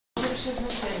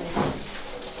przeznaczenie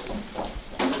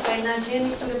tutaj na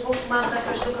ziemi, które Bóg ma dla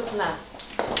każdego z nas.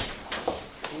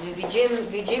 My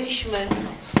widzieliśmy,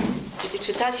 kiedy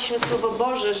czytaliśmy Słowo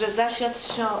Boże, że zasiadł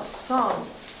sąd,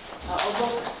 a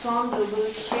obok sądu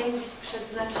były księgi z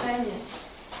przeznaczeniem,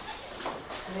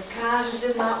 które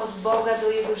każdy ma od Boga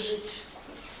do jego życia.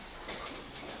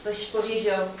 Ktoś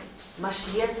powiedział, masz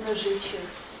jedno życie,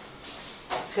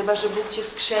 chyba że Bóg cię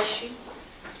wskrzesi.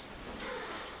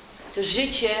 To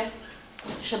życie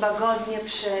trzeba godnie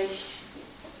przejść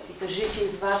i to życie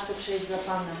jest warto przejść dla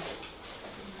Pana.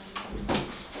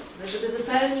 Żeby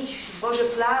wypełnić Boże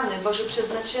plany, Boże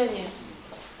przeznaczenie,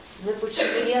 my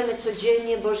potrzebujemy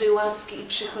codziennie Bożej łaski i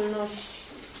przychylności.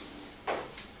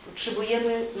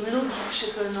 Potrzebujemy ludzi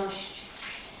przychylności.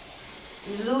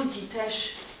 I ludzi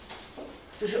też,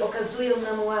 którzy okazują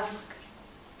nam łaskę.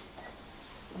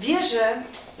 Wierzę,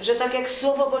 że tak jak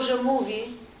Słowo Boże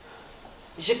mówi,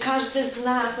 że każdy z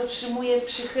nas otrzymuje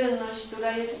przychylność,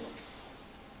 która jest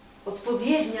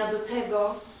odpowiednia do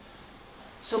tego,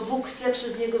 co Bóg chce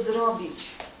przez niego zrobić,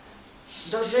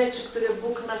 do rzeczy, które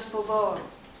Bóg nas powoła.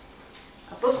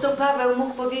 Apostoł Paweł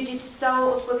mógł powiedzieć z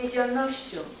całą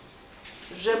odpowiedzialnością,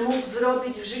 że mógł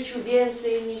zrobić w życiu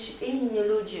więcej niż inni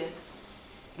ludzie.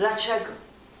 Dlaczego?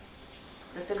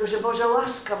 Dlatego, że Boża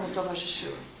łaska mu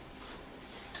towarzyszyła.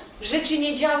 Rzeczy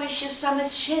nie działy się same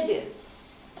z siebie.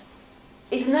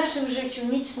 I w naszym życiu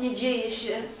nic nie dzieje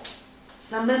się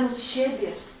samemu z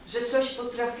siebie, że coś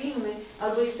potrafimy,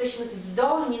 albo jesteśmy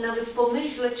zdolni nawet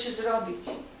pomyśleć czy zrobić.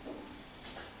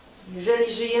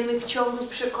 Jeżeli żyjemy w ciągłym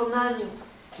przekonaniu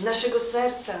naszego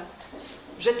serca,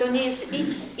 że to nie jest nic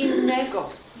innego,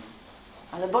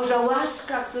 ale Boża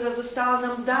łaska, która została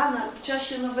nam dana w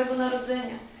czasie Nowego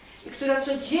Narodzenia i która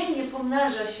codziennie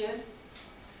pomnaża się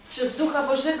przez Ducha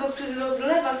Bożego, który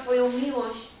rozlewa swoją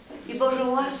miłość i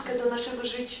Bożą łaskę do naszego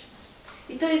życia.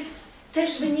 I to jest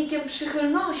też wynikiem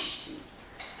przychylności,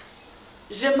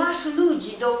 że masz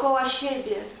ludzi dookoła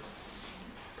siebie,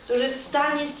 którzy w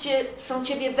stanie są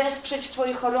Ciebie wesprzeć w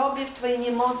Twojej chorobie, w Twojej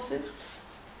niemocy.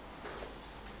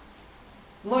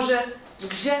 Może w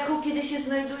grzechu, kiedy się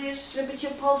znajdujesz, żeby Cię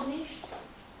podnieść.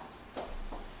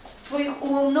 W Twoich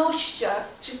ułomnościach,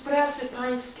 czy w pracy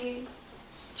pańskiej,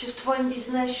 czy w Twoim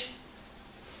biznesie.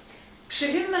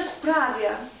 Przychylność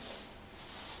sprawia,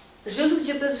 że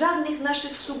ludzie bez żadnych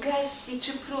naszych sugestii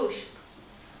czy próśb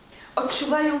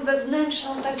odczuwają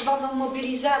wewnętrzną tak zwaną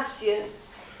mobilizację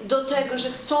do tego,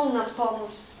 że chcą nam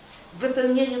pomóc w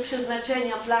wypełnieniu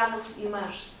przeznaczenia, planów i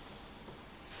marzeń.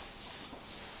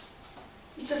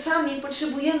 I czasami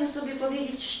potrzebujemy sobie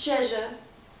powiedzieć szczerze,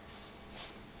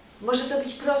 może to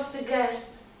być prosty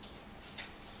gest,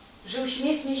 że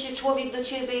uśmiechnie się człowiek do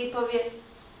Ciebie i powie: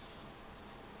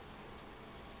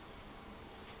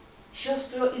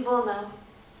 siostro Iwona,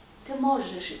 Ty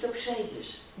możesz i to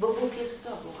przejdziesz, bo Bóg jest z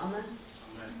Tobą. Amen.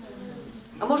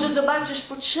 A może zobaczysz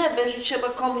potrzebę, że trzeba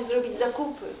komuś zrobić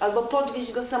zakupy, albo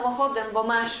podwieźć go samochodem, bo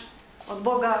masz od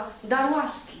Boga dar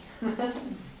łaski.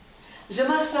 Że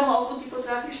masz samochód i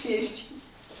potrafisz jeździć.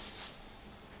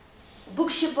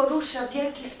 Bóg się porusza w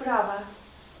wielkich sprawach,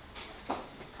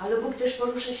 ale Bóg też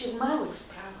porusza się w małych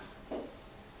sprawach.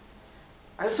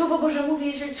 Ale Słowo Boże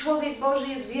mówi, jeżeli człowiek Boży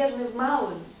jest wierny w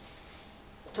małym,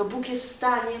 to Bóg jest w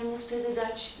stanie mu wtedy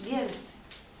dać więcej.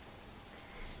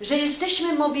 Że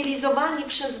jesteśmy mobilizowani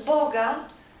przez Boga,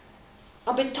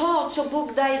 aby to, co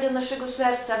Bóg daje do naszego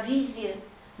serca, wizje,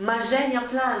 marzenia,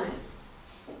 plany,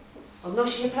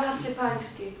 odnośnie pracy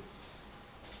pańskiej,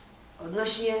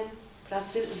 odnośnie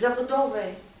pracy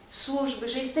zawodowej, służby,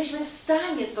 że jesteśmy w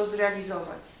stanie to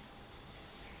zrealizować.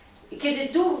 I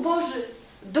kiedy Duch Boży,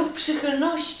 Duch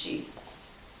przychylności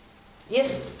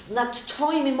jest nad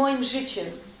Twoim i moim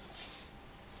życiem,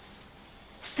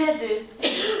 wtedy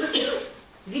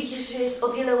widzisz, że jest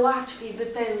o wiele łatwiej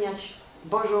wypełniać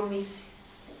Bożą misję.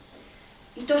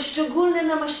 I to szczególne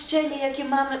namaszczenie, jakie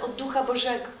mamy od Ducha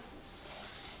Bożego.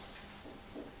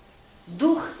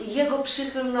 Duch Jego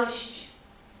przychylności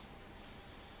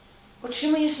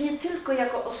otrzymujesz nie tylko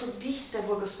jako osobiste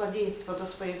błogosławieństwo do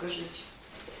swojego życia,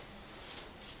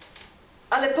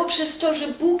 ale poprzez to, że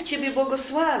Bóg Ciebie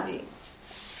błogosławi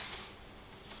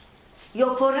i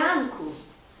o poranku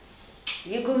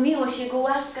Jego miłość, Jego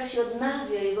łaska się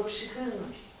odnawia, Jego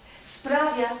przychylność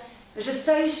sprawia, że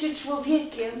stajesz się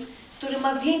człowiekiem, który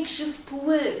ma większy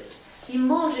wpływ i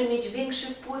może mieć większy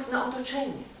wpływ na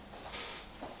otoczenie.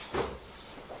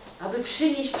 Aby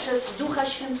przynieść przez Ducha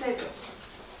Świętego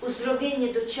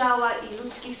uzdrowienie do ciała i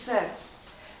ludzkich serc.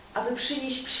 Aby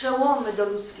przynieść przełomy do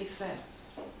ludzkich serc.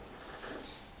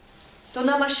 To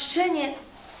namaszczenie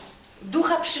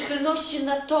Ducha przychylności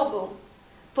nad Tobą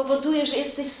powoduje, że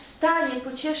jesteś w stanie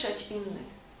pocieszać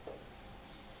innych.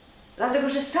 Dlatego,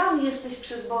 że sam jesteś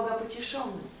przez Boga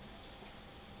pocieszony.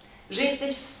 Że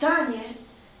jesteś w stanie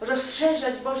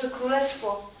rozszerzać Boże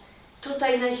Królestwo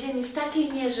tutaj na ziemi w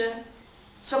takiej mierze,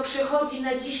 co przychodzi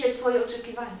na dzisiaj Twoje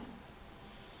oczekiwanie.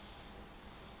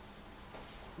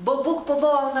 Bo Bóg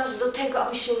powołał nas do tego,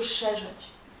 aby się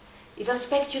rozszerzać. I w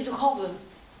aspekcie duchowym,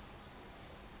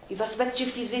 i w aspekcie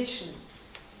fizycznym.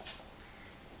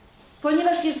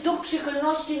 Ponieważ jest duch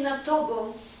przychylności nad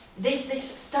Tobą, gdy jesteś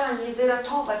w stanie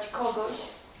wyratować kogoś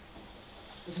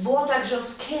z błota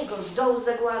grząskiego, z dołu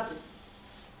zagłady.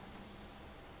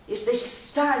 Jesteś w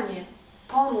stanie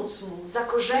pomóc mu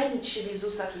zakorzenić się w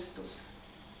Jezusa Chrystusa.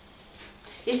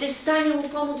 Jesteś w stanie mu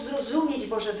pomóc zrozumieć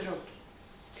Boże drogi,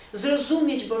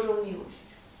 zrozumieć Bożą miłość.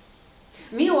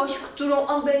 Miłość, którą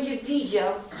on będzie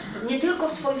widział, nie tylko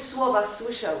w Twoich słowach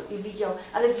słyszał i widział,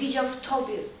 ale widział w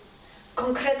Tobie, w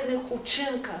konkretnych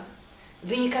uczynkach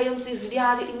wynikających z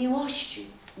wiary i miłości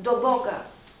do Boga,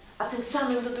 a tym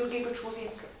samym do drugiego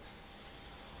człowieka.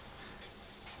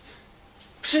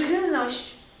 Przychylność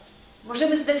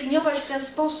możemy zdefiniować w ten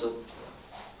sposób,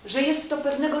 że jest to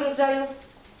pewnego rodzaju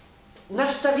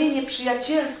nastawienie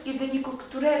przyjacielskie, w wyniku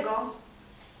którego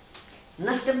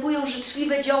następują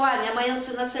życzliwe działania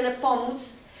mające na celu pomóc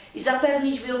i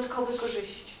zapewnić wyjątkowe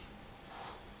korzyści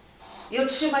i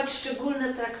otrzymać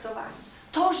szczególne traktowanie.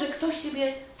 To, że ktoś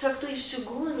Ciebie traktuje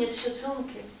szczególnie z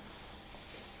szacunkiem,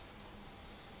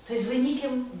 to jest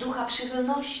wynikiem ducha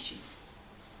przychylności.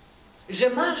 Że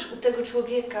masz u tego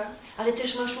człowieka, ale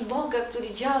też masz u Boga,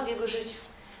 który działa w jego życiu,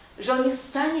 że On jest w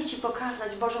stanie Ci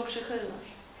pokazać Bożą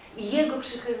przychylność i Jego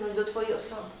przychylność do Twojej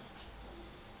osoby.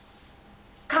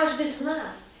 Każdy z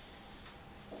nas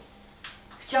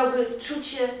chciałby czuć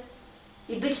się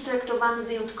i być traktowany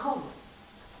wyjątkowo.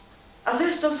 A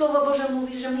zresztą Słowo Boże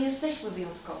mówi, że my jesteśmy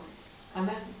wyjątkowi.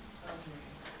 Amen.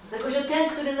 Dlatego, że ten,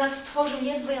 który nas stworzył,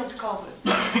 jest wyjątkowy.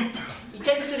 I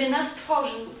ten, który nas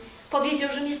stworzył,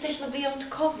 powiedział, że my jesteśmy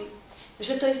wyjątkowi.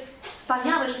 Że to jest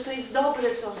wspaniałe, że to jest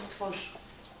dobre, co On stworzył.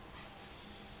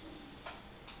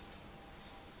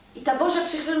 I ta Boża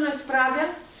przychylność sprawia,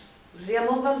 że ja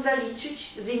mogłam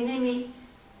zaliczyć z innymi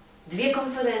 2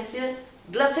 konferencje,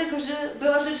 dlatego, że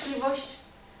była życzliwość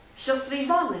siostry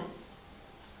Iwony.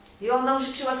 I ona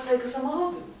użyczyła swojego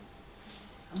samochodu.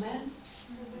 Amen.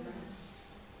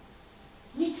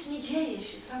 Nic nie dzieje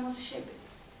się samo z siebie.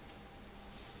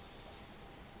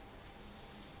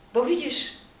 Bo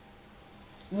widzisz,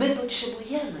 my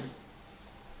potrzebujemy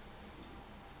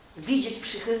widzieć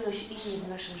przychylność innych w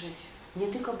naszym życiu. Nie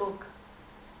tylko Boga.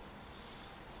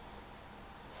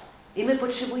 I my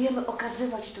potrzebujemy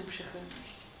okazywać tę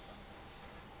przychylność.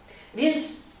 Więc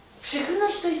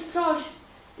przychylność to jest coś,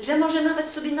 że może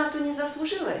nawet sobie na to nie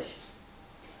zasłużyłeś.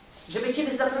 Żeby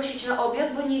Ciebie zaprosić na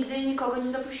obiad, bo nigdy nikogo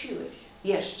nie zaprosiłeś.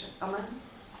 Jeszcze. Amen.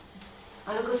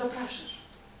 Ale go zapraszasz.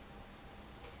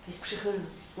 To jest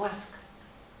przychylność, łaska.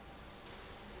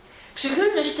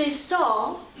 Przychylność to jest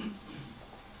to,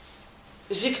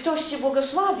 że ktoś Cię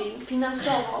błogosławi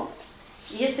finansowo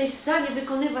i jesteś w stanie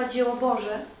wykonywać dzieło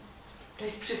Boże. To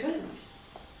jest przychylność.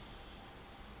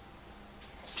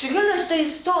 Przychylność to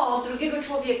jest to od drugiego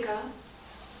człowieka,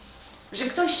 że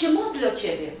ktoś się modli o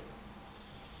Ciebie.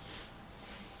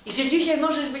 I że dzisiaj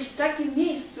możesz być w takim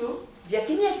miejscu, w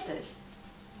jakim jesteś.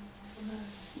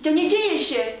 I to nie dzieje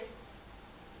się,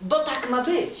 bo tak ma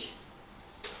być.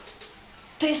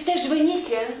 To jest też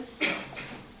wynikiem,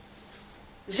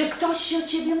 że ktoś się o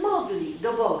Ciebie modli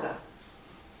do Boga.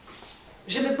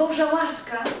 Żeby Boża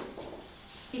łaska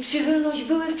i przychylność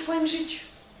były w Twoim życiu.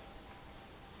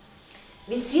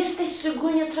 Więc jesteś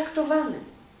szczególnie traktowany.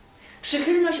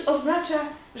 Przychylność oznacza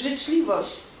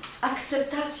życzliwość,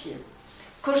 akceptację,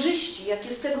 korzyści,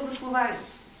 jakie z tego wypływają.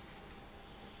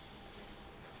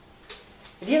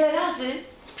 Wiele razy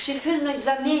przychylność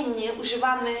zamiennie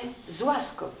używamy z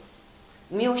łaską,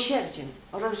 miłosierdziem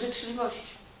oraz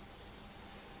życzliwością.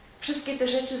 Wszystkie te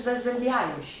rzeczy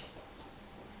zazębiają się.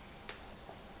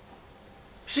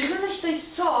 Przychylność to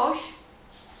jest coś,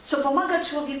 co pomaga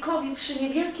człowiekowi przy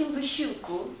niewielkim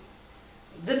wysiłku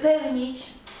wypełnić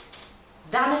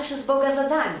dane przez Boga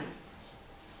zadanie,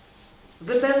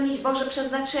 wypełnić Boże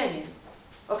przeznaczenie,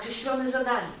 określone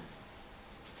zadanie.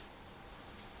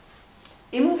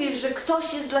 I mówisz, że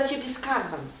ktoś jest dla Ciebie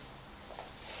skarbem.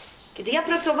 Kiedy ja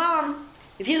pracowałam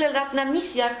wiele lat na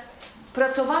misjach,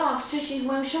 pracowałam wcześniej z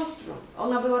moją siostrą.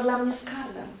 Ona była dla mnie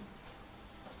skarbem.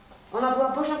 Ona była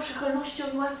Bożą przychylnością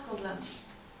i łaską dla mnie.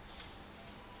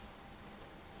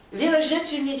 Wiele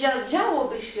rzeczy nie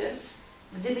działoby się,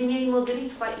 gdyby nie jej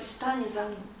modlitwa i stanie za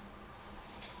mną.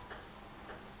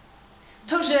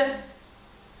 To, że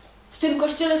w tym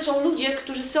kościele są ludzie,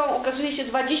 którzy są, okazuje się,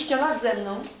 20 lat ze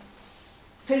mną,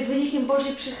 to jest wynikiem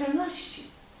Bożej przychylności.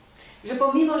 Że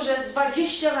pomimo, że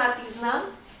 20 lat ich znam,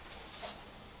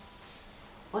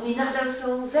 oni nadal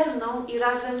są ze mną i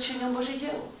razem czynią Boże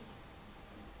dzieło.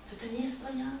 To nie jest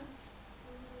wspaniale?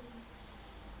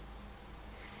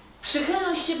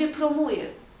 Przychylność siebie promuje.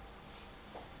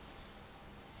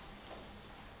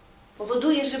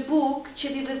 Powoduje, że Bóg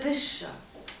Ciebie wywyższa.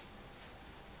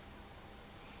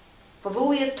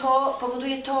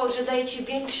 Powoduje to, że daje Ci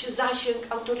większy zasięg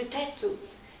autorytetu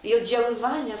i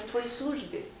oddziaływania w Twojej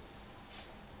służbie.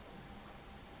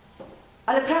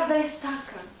 Ale prawda jest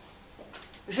taka,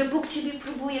 że Bóg Ciebie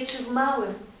próbuje, czy w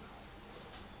małym,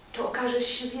 to okażesz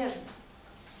się wierny.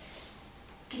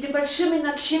 Kiedy patrzymy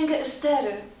na księgę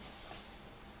Estery,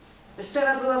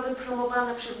 Estera była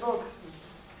wypromowana przez Boga,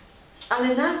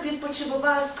 ale najpierw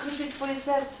potrzebowała skruszyć swoje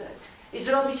serce i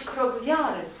zrobić krok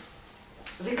wiary,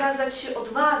 wykazać się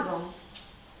odwagą,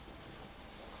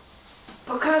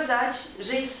 pokazać,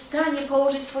 że jest w stanie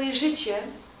położyć swoje życie,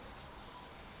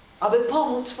 aby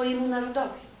pomóc swojemu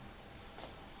narodowi.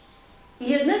 I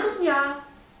jednego dnia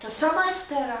ta sama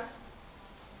Estera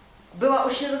była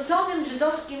osieroconym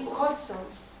żydowskim uchodźcą,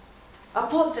 a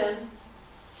potem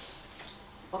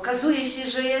okazuje się,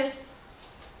 że jest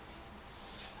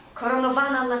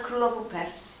koronowana na królową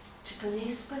Persji. Czy to nie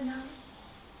jest wspaniale?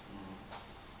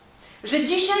 Że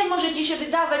dzisiaj może Ci się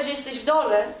wydawać, że jesteś w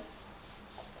dole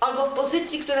albo w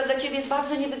pozycji, która dla Ciebie jest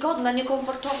bardzo niewygodna,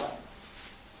 niekomfortowa.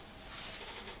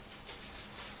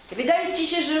 Wydaje Ci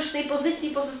się, że już w tej pozycji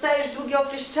pozostajesz długi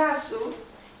okres czasu,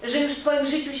 że już w Twoim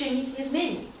życiu się nic nie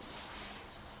zmieni.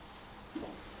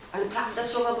 Ale prawda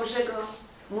Słowa Bożego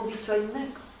mówi co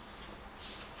innego.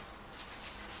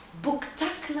 Bóg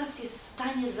tak nas jest w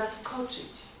stanie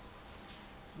zaskoczyć,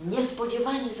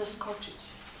 niespodziewanie zaskoczyć.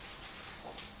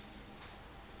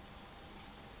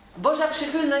 Boża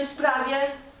przychylność sprawia,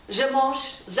 że mąż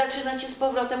zaczyna Cię z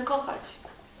powrotem kochać.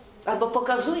 Albo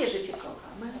pokazuje, że Cię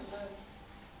kocha.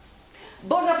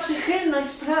 Boża przychylność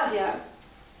sprawia,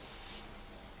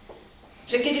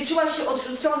 że kiedy czułaś się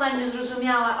odrzucona,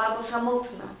 niezrozumiała albo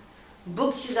samotna,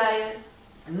 Bóg Ci daje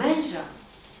męża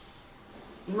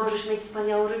i możesz mieć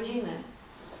wspaniałą rodzinę.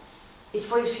 I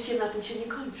Twoje życie na tym się nie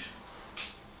kończy.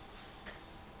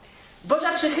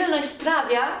 Boża przychylność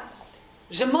sprawia,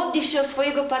 że modlisz się o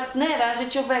swojego partnera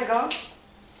życiowego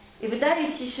i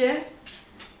wydaje Ci się,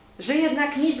 że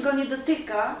jednak nic go nie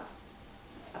dotyka,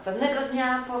 a pewnego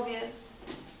dnia powie: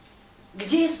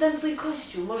 gdzie jest ten Twój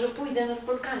Kościół? Może pójdę na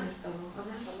spotkanie z Tobą.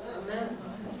 Amen.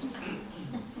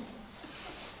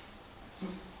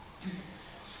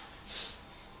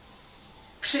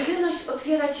 Przychylność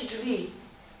otwiera Ci drzwi,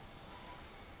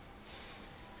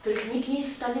 których nikt nie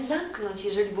jest w stanie zamknąć,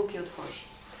 jeżeli Bóg je otworzy.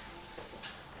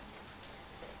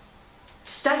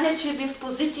 Stawia Ciebie w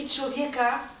pozycji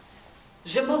człowieka,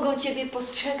 że mogą Ciebie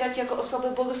postrzegać jako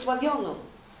osobę błogosławioną.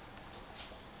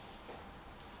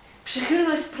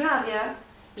 Przychylność sprawia,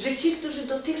 że ci, którzy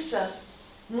dotychczas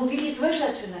mówili złe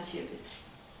rzeczy na Ciebie,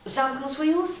 zamkną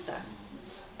swoje usta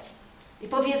i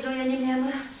powiedzą: ja nie miałem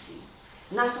racji,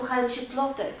 nasłuchałem się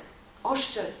plotek,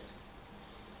 oszczerstw.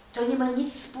 To nie ma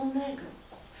nic wspólnego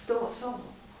z tą osobą.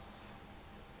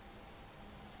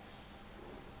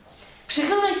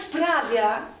 Przychylność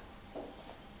sprawia,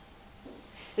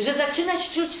 że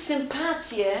zaczynasz czuć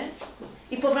sympatię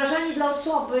i poważanie dla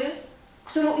osoby,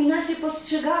 którą inaczej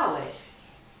postrzegałeś.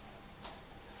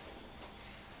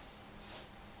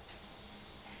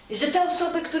 I że te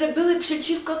osoby, które były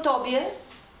przeciwko Tobie,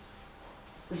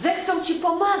 zechcą Ci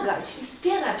pomagać i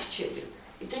wspierać Ciebie.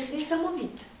 I to jest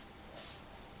niesamowite.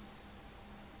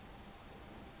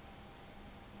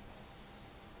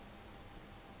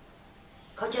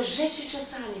 Chociaż rzeczy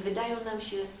czasami wydają nam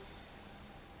się,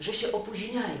 że się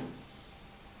opóźniają.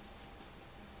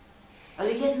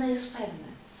 Ale jedno jest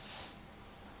pewne.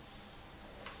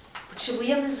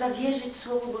 Potrzebujemy zawierzyć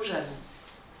Słowu Bożemu,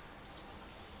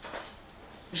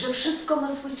 że wszystko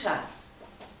ma swój czas.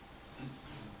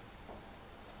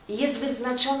 I jest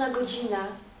wyznaczona godzina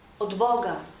od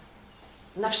Boga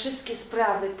na wszystkie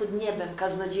sprawy pod niebem.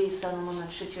 Kaznodziei Salomona,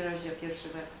 3 rozdział, 1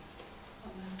 wers.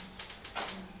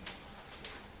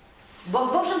 Bo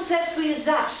w Bożym sercu jest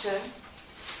zawsze,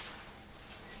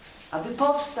 aby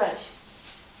powstać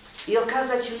i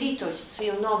okazać litość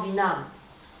Syjonowi nam,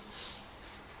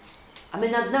 a my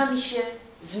nad nami się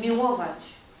zmiłować,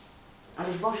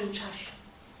 ale w Bożym czasie.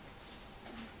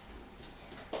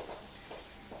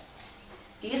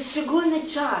 I jest szczególny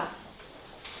czas,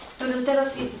 w którym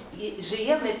teraz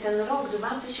żyjemy, ten rok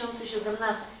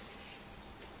 2017,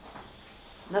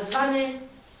 nazwany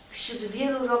wśród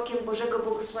wielu rokiem Bożego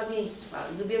błogosławieństwa,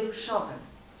 jubileuszowym,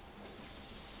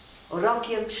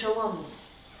 rokiem przełomu.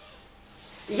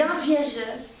 Ja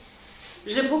wierzę,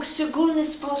 że Bóg w szczególny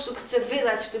sposób chce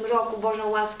wylać w tym roku Bożą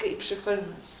łaskę i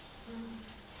przychylność.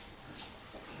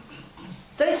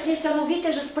 To jest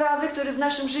niesamowite, że sprawy, które w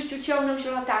naszym życiu ciągną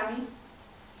się latami,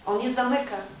 On je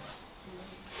zamyka.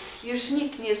 Już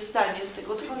nikt nie jest w stanie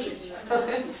tego otworzyć.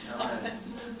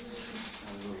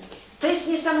 To jest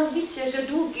niesamowicie, że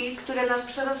długi, które nas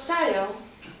przerastają,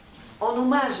 On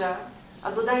umarza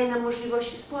albo daje nam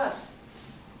możliwości spłaty.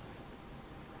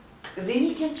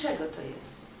 Wynikiem czego to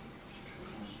jest?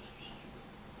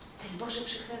 To jest Boża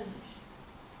przychylność.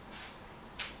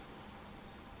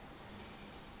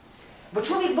 Bo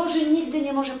człowiek Boży nigdy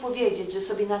nie może powiedzieć, że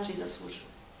sobie inaczej zasłużył.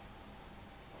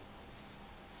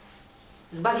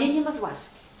 Zbawienie ma z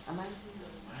łaski. Amen.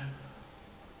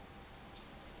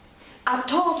 A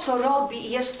to, co robi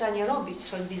i jest w stanie robić w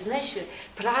swoim biznesie,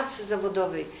 pracy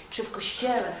zawodowej, czy w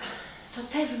kościele, to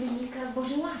też wynika z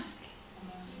Bożej łaski.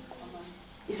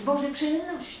 I z Bożej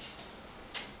przychylności.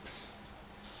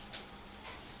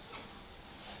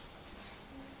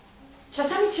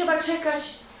 Czasami trzeba czekać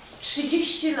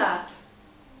 30 lat,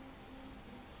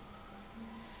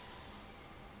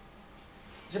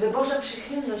 żeby Boża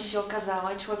przychylność się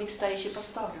okazała i człowiek staje się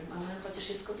pastorem, a chociaż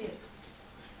jest kobietą.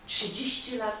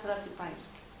 30 lat pracy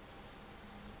pańskiej.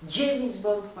 9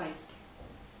 zborów pańskich.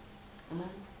 Amen.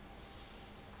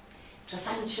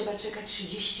 Czasami trzeba czekać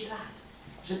 30 lat,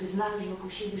 żeby znaleźć wokół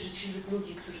siebie życzliwych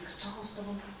ludzi, którzy chcą z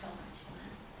Tobą pracować.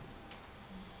 Amen.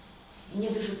 I nie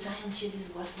wyrzucają Ciebie z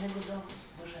własnego domu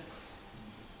Bożego.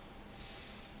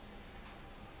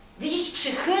 Widzisz,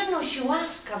 przychylność i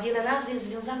łaska wiele razy jest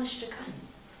związana z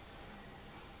czekaniem.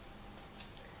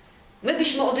 My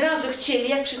byśmy od razu chcieli,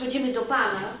 jak przychodzimy do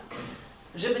Pana,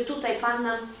 żeby tutaj Pan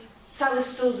nam cały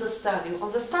stół zostawił.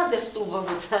 On zostawia stół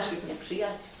wobec naszych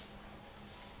nieprzyjaciół.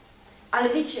 Ale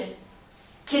wiecie,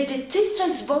 kiedy Ty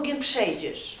coś z Bogiem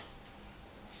przejdziesz,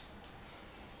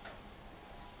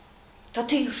 to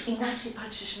Ty już inaczej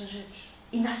patrzysz na rzecz.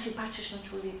 Inaczej patrzysz na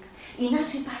człowieka.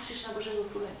 Inaczej patrzysz na Bożego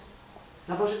Królestwa.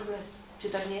 Na Boże Królestwo. Czy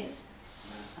tak nie jest?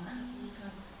 Amen.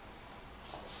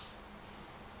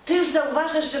 Ty już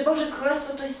zauważasz, że Boże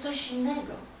Królestwo to jest coś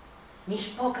innego niż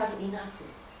pokarm i napój.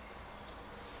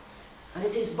 Ale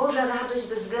to jest Boża radość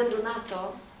bez względu na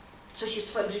to, co się w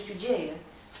Twoim życiu dzieje.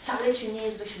 Wcale Ci nie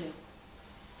jest do śmiechu.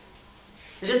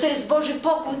 Że to jest Boży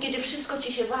pokój, kiedy wszystko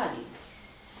Ci się wali.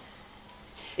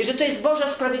 I że to jest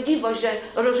Boża sprawiedliwość, że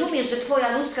rozumiesz, że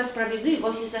Twoja ludzka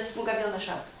sprawiedliwość jest jak spługawiona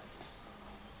szata.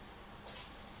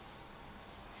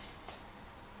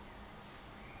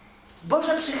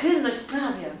 Boża przychylność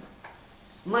sprawia,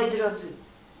 moi drodzy,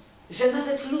 że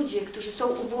nawet ludzie, którzy są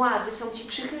u władzy, są Ci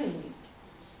przychylni.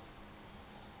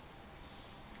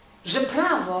 Że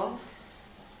prawo,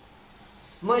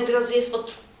 moi drodzy, jest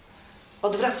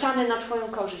odwracane na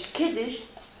Twoją korzyść. Kiedyś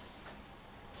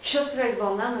siostra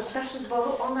Iwona, na starszy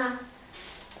zboru, ona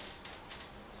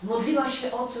modliła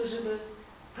się o to, żeby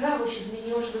prawo się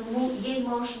zmieniło, żeby jej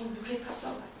mąż mógł dłużej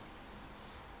pracować.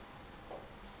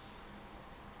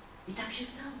 I tak się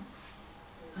stało.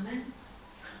 Amen.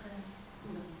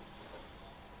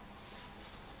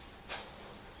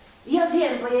 Ja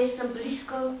wiem, bo ja jestem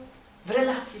blisko w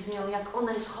relacji z nią, jak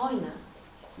ona jest hojna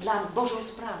dla Bożej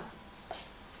sprawy.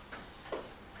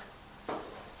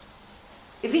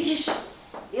 I widzisz,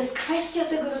 jest kwestia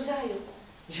tego rodzaju,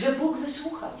 że Bóg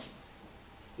wysłuchał.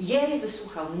 Jej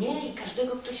wysłuchał, mnie i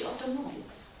każdego, kto się o tym mówi.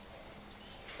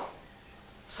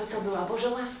 Co to była Boża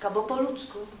łaska, bo po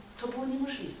ludzku to było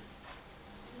niemożliwe.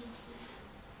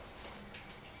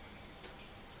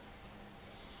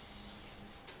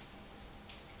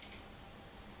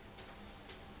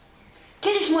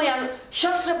 Kiedyś moja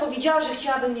siostra powiedziała, że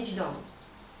chciałaby mieć dom.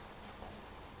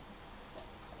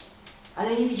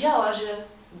 Ale nie wiedziała, że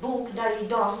Bóg da jej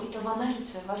dom, i to w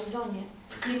Ameryce, w Arizonie,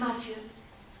 w klimacie.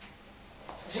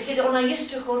 Że kiedy ona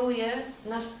jeszcze choruje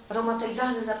na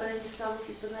reumatoidalne zapalenie stawów,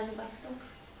 jest to dla niej bardzo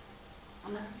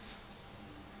dobre.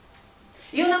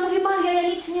 I ona mówi, Maria, ja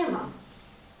nic nie mam.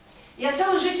 Ja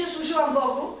całe życie służyłam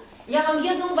Bogu. Ja mam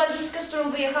jedną walizkę, z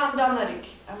którą wyjechałam do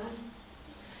Ameryki. Amen.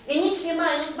 I nic nie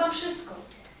mając, mam wszystko.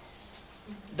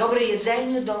 Dobre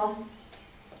jedzenie, dom.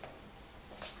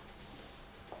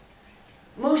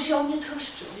 Mąż się o mnie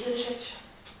troszczył, wiele rzeczy.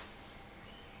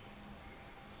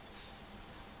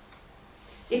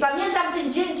 I pamiętam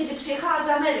ten dzień, kiedy przyjechała z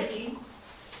Ameryki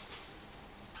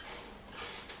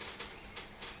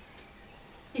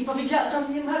i powiedziała do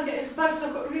mnie, Maria, jak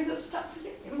bardzo choruję na stawy,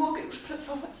 nie mogę już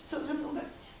pracować, co ze mną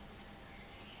będzie?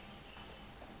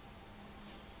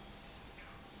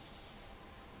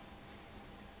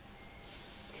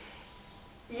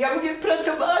 I ja mówię,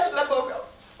 pracowałaś dla Boga.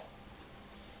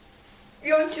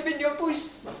 I On Ciebie nie opuści.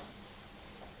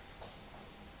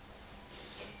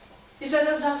 I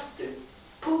zaraz za tym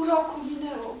pół roku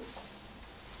minęło.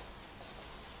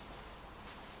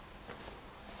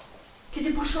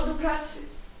 Kiedy poszła do pracy.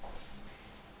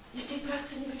 I w tej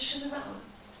pracy nie wytrzymywała.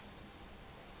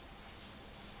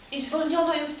 I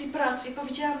zwolniono ją z tej pracy i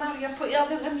powiedziała, Maria,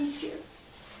 pojadę na misję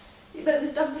i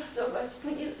będę tam pracować,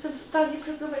 bo nie jestem w stanie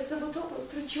pracować zawodowo.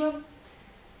 Straciłam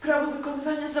prawo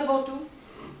wykonywania zawodu.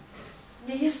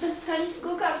 Nie jestem w stanie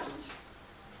tego ogarnąć.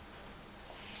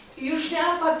 I już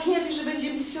miałam papiery, że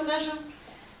będzie misjonarzem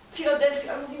w Filadelfii.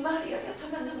 A mówi, Maria, ja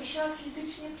tam będę musiała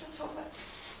fizycznie pracować.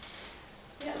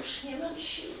 Ja już nie mam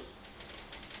sił.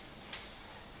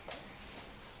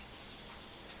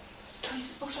 To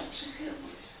jest Boża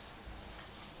przychylność.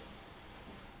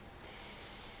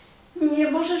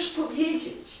 Nie możesz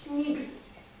powiedzieć nigdy,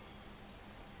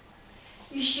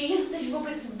 jeśli jesteś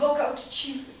wobec Boga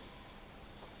uczciwy,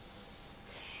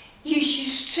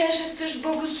 jeśli szczerze chcesz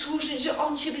Bogu służyć, że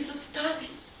On Ciebie zostawi.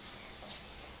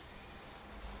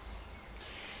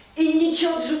 Inni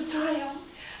Cię odrzucają,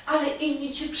 ale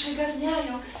inni Cię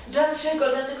przegarniają. Dlaczego?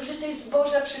 Dlatego, że to jest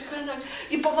Boża przychylność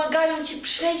i pomagają Ci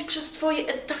przejść przez Twoje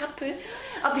etapy,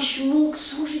 abyś mógł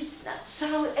służyć na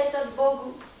cały etat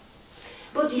Bogu.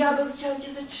 Bo diabeł chciał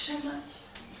Cię zatrzymać.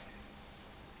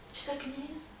 Czy tak nie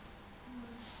jest?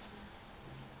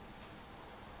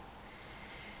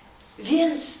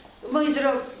 Więc, moi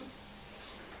drodzy,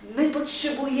 my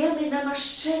potrzebujemy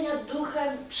namaszczenia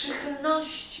duchem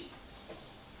przychylności.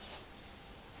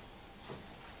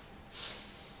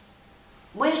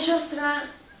 Moja siostra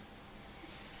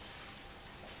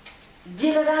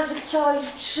wiele razy chciała już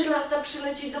 3 lata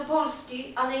przylecieć do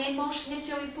Polski, ale jej mąż nie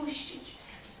chciał jej puścić,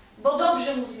 bo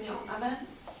dobrze mu z nią. Amen.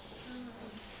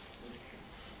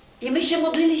 I my się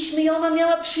modliliśmy i ona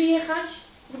miała przyjechać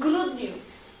w grudniu.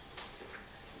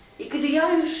 I kiedy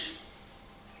ja już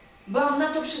byłam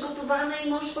na to przygotowana i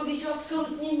mąż powiedział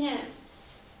absolutnie nie.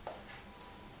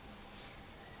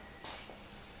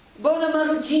 Bo ona ma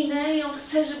rodzinę i on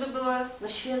chce, żeby była na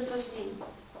święta z nim.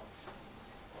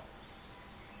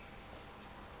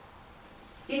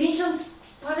 I miesiąc,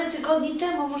 parę tygodni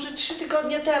temu, może 3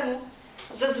 tygodnie temu,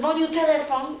 zadzwonił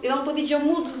telefon i on powiedział,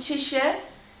 módlcie się,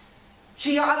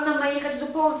 że Joanna ma jechać do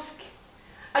Polski.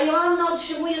 A Joanna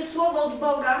otrzymuje słowo od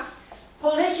Boga,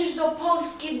 polecisz do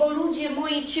Polski, bo ludzie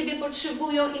moi Ciebie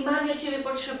potrzebują i Maria Ciebie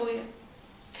potrzebuje.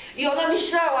 I ona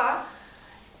myślała,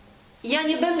 ja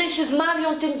nie będę się z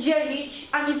Marią tym dzielić,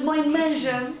 ani z moim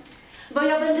mężem, bo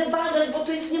ja będę badać, bo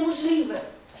to jest niemożliwe.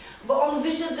 Bo on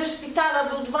wyszedł ze szpitala,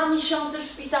 był 2 miesiące w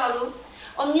szpitalu,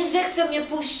 on nie zechce mnie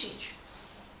puścić.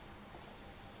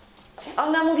 A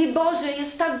ona mówi, Boże,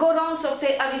 jest tak gorąco w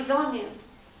tej Arizonie.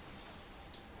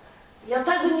 Ja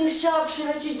tak bym już chciała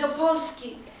przylecieć do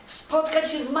Polski,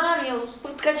 spotkać się z Marią,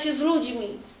 spotkać się z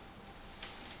ludźmi.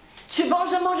 Czy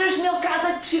Boże, możesz mi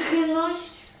okazać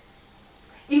przychylność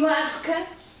i łaskę?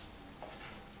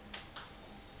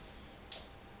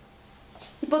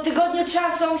 I po tygodniu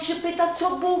czasu on się pyta,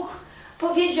 co Bóg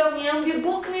powiedział mi. Ja mówię,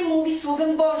 Bóg mi mówi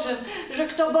Słowem Bożym, że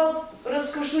kto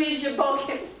rozkoszuje się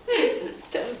Bogiem,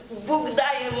 ten Bóg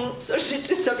daje mu, co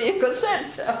życzy sobie jego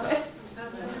serce.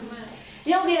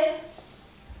 Ja mówię,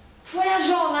 twoja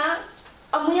żona,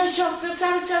 a moja siostra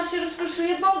cały czas się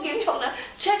rozkoszuje Bogiem i ona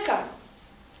czeka.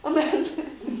 Amen.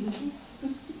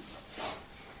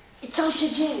 I co się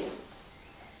dzieje?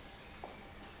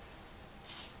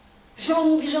 Że on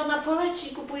mówi, że ona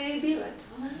poleci i kupuje jej bilet.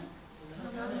 Amen.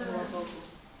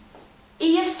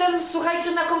 I jestem,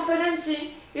 słuchajcie, na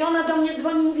konferencji i ona do mnie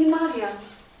dzwoni i mówi, Maria,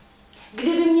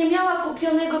 gdybym nie miała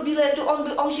kupionego biletu,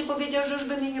 on się powiedział, że już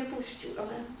by mnie nie puścił.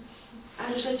 Amen.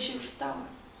 Ale rzecz się już stała.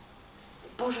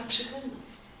 Boża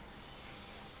przychylność.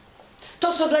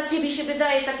 To, co dla Ciebie się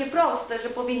wydaje takie proste, że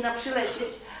powinna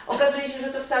przylecieć, okazuje się,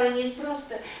 że to wcale nie jest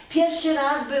proste. Pierwszy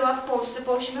raz była w Polsce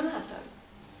po 8 latach.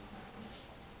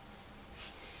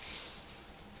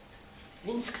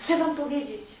 Więc chcę Wam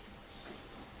powiedzieć.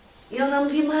 I ona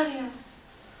mówi, Maria,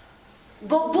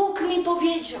 bo Bóg mi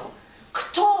powiedział,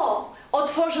 kto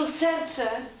otworzył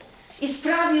serce i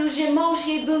sprawił, że mąż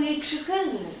jej był jej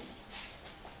przychylny.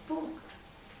 Bóg.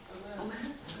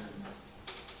 Amen.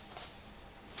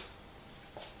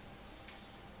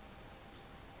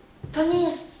 To nie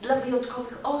jest dla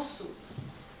wyjątkowych osób,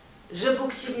 że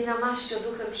Bóg Ciebie namaszcza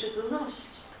duchem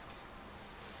przychylności.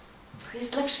 To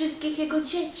jest dla wszystkich Jego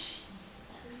dzieci.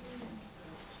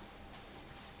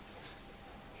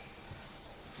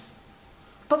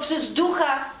 Poprzez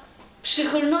ducha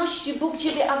przychylności Bóg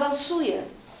Ciebie awansuje.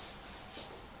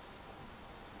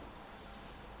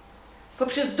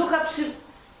 Poprzez ducha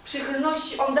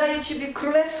przychylności On daje Ciebie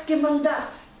królewskie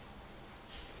mandaty.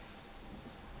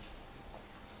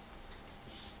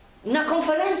 Na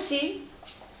konferencji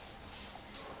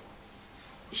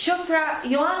siostra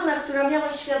Joanna, która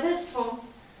miała świadectwo,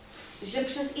 że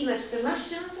przez ile?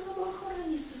 14 lat ona była chora,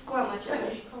 nie chcę skłamać.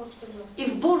 I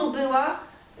w bólu była,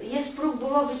 jest próg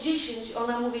bólowy 10,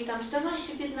 ona mówi tam 14-15.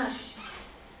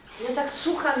 Ja tak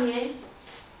słucham jej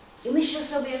i myślę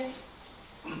sobie,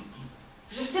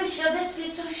 że w tym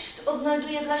świadectwie coś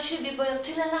odnajduję dla siebie, bo ja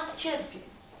tyle lat cierpię.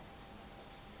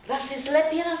 Raz jest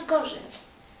lepiej, raz gorzej.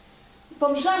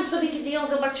 Pomyślałam sobie, kiedy ją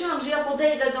zobaczyłam, że ja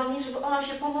podejdę do niej, żeby ona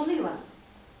się pomodliła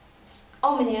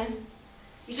o mnie.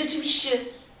 I rzeczywiście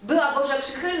była Boża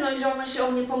przychylność, że ona się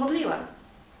o mnie pomodliła.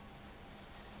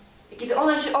 I kiedy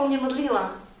ona się o mnie modliła,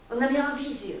 ona miała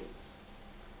wizję.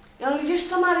 I ona mówi, wiesz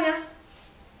co, Maria?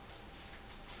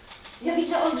 Ja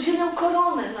widzę olbrzymią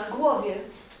koronę na głowie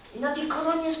i na tej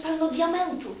koronie jest pełno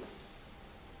diamentów.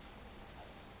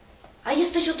 A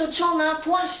jesteś otoczona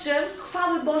płaszczem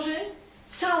chwały Bożej,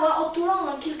 cała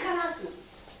otulona kilka razy.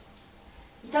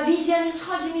 I ta wizja nie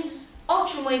schodzi mi z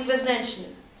oczu moich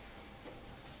wewnętrznych.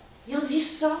 I on,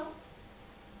 wiesz co?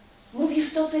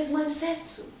 Mówisz to, co jest w moim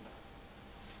sercu.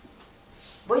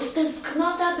 Bo jest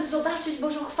tęsknota, by zobaczyć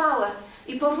Bożą chwałę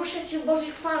i poruszać się w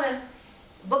Bożej chwale.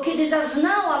 Bo kiedy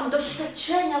zaznałam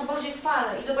doświadczenia w Bożej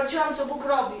chwale i zobaczyłam, co Bóg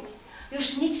robi,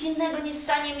 już nic innego nie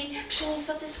stanie mi przynieść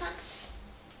satysfakcji.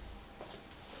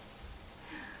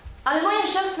 Ale moja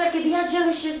siostra, kiedy ja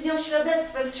dzielę się z nią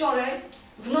świadectwem wczoraj,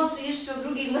 w nocy, jeszcze o 2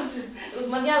 w nocy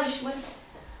rozmawiałyśmy,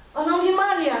 ona mówi,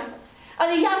 Maria,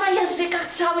 ale ja na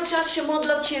językach cały czas się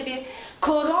modlę o Ciebie.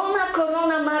 Korona,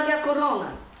 korona, Maria,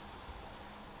 korona.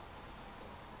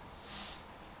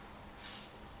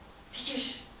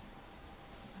 Widzisz,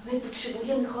 my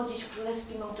potrzebujemy chodzić w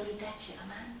królewskim autorytecie.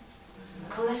 Amen.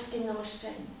 Królewskim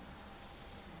namaszczeniu.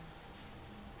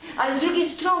 Ale z drugiej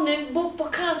strony Bóg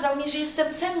pokazał mi, że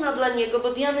jestem cenna dla Niego,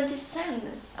 bo diament jest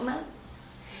cenny. Amen.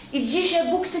 I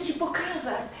dzisiaj Bóg chce Ci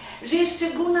pokazać, że jest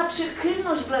szczególna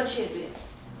przychylność dla Ciebie.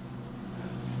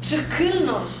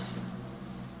 Przychylność.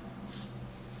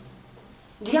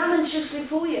 Diament się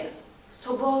szlifuje.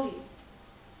 To boli.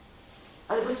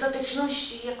 Ale w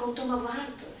ostateczności, jaką to ma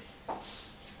wartość?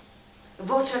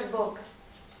 W oczach Boga.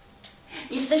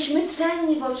 Jesteśmy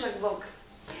cenni w oczach Boga.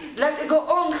 Dlatego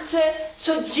On chce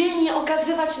codziennie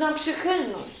okazywać nam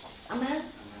przychylność. Amen?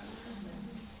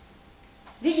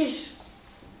 Widzisz?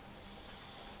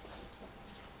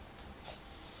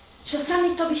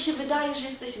 Czasami Tobie się wydaje, że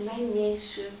jesteś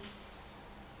najmniejszy.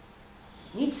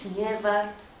 Nic nie wart.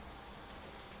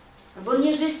 Albo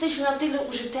nie, że jesteśmy na tyle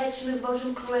użyteczni w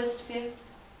Bożym Królestwie,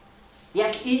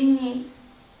 jak inni.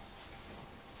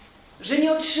 Że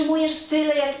nie otrzymujesz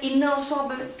tyle, jak inne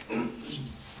osoby.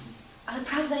 Ale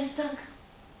prawda jest tak,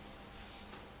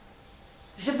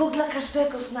 że Bóg dla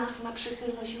każdego z nas ma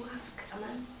przychylność i łaskę.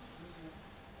 Amen.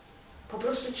 Po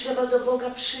prostu trzeba do Boga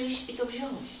przyjść i to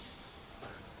wziąć.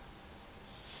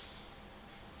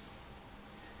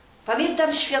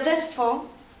 Pamiętam świadectwo,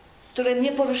 które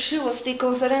mnie poruszyło z tej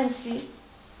konferencji,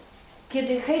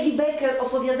 kiedy Heidi Baker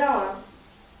opowiadała,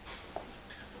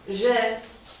 że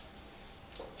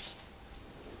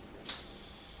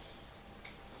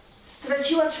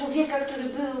straciła człowieka, który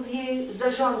był w jej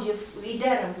zarządzie,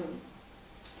 liderem był,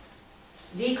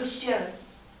 w jej kościele,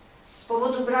 z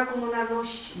powodu braku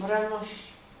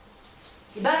moralności.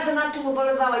 I bardzo nad tym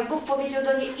ubolewała. I Bóg powiedział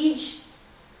do niej, idź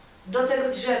do tego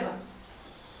drzewa.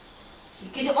 I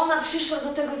kiedy ona przyszła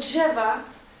do tego drzewa,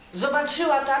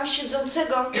 zobaczyła tam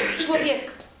siedzącego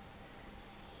człowieka.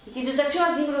 I kiedy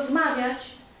zaczęła z nim rozmawiać,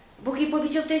 Bóg jej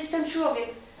powiedział, to jest ten człowiek.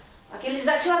 A kiedy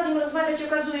zaczęła z nim rozmawiać,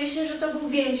 okazuje się, że to był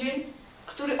więzień,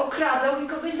 który okradał i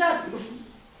kogoś zabił.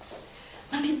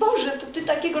 Mówi, Boże, to Ty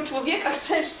takiego człowieka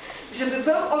chcesz, żeby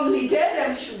był on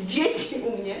liderem wśród dzieci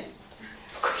u mnie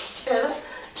w kościele?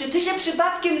 Czy Ty się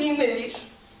przypadkiem nie mylisz?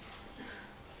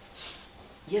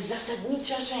 Jest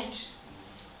zasadnicza rzecz,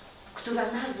 która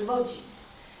nas wodzi,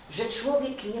 że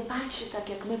człowiek nie patrzy tak,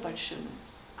 jak my patrzymy,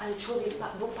 ale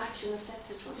Bóg patrzy na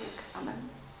serce człowieka. Amen.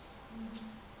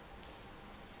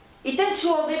 I ten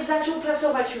człowiek zaczął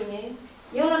pracować u niej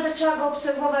i ona zaczęła go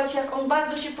obserwować, jak on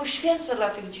bardzo się poświęca dla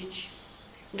tych dzieci,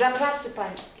 dla pracy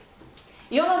pańskiej.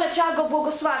 I ona zaczęła go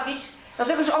błogosławić,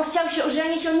 dlatego że on chciał się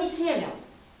ożenić, on nic nie miał.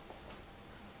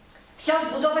 Chciał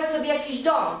zbudować sobie jakiś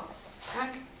dom, tak?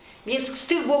 Więc z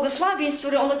tych błogosławieństw,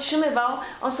 które on otrzymywał,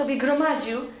 on sobie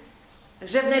gromadził,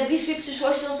 że w najbliższej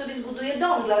przyszłości on sobie zbuduje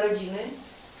dom dla rodziny.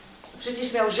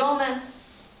 Przecież miał żonę.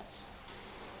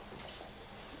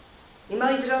 I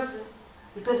moi drodzy,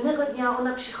 i pewnego dnia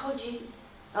ona przychodzi,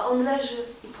 a on leży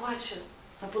i płacze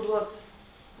na podłodze.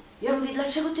 Ja mówię,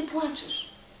 dlaczego ty płaczesz?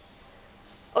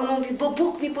 On mówi, bo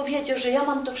Bóg mi powiedział, że ja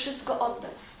mam to wszystko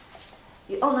oddać.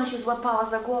 I ona się złapała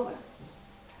za głowę.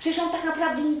 Przecież on tak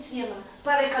naprawdę nic nie ma.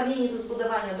 Parę kamieni do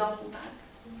zbudowania domu, tak?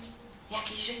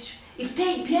 Jakieś rzeczy. I w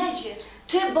tej biedzie,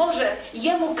 Ty, Boże,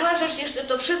 Jemu każesz jeszcze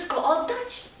to wszystko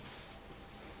oddać?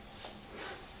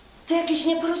 To jakieś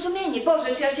nieporozumienie.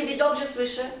 Boże, czy ja Ciebie dobrze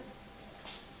słyszę?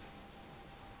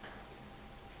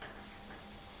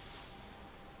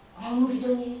 On mówi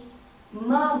do niej,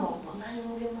 mamo, bo na nią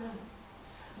mówię, mamo,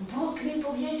 Bóg mi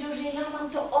powiedział, że ja mam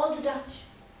to oddać.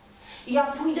 Ja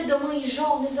pójdę do mojej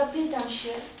żony, zapytam się,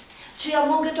 czy ja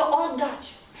mogę to oddać.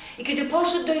 I kiedy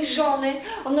poszedł do jej żony,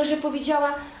 ona że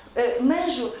powiedziała,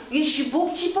 mężu, jeśli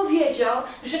Bóg ci powiedział,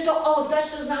 że to oddać,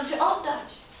 to znaczy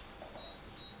oddać.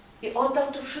 I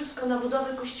oddał to wszystko na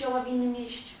budowę kościoła w innym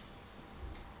mieście.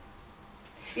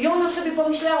 I ona sobie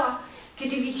pomyślała,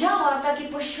 kiedy widziała takie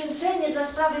poświęcenie dla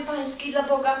sprawy pańskiej, dla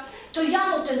Boga, to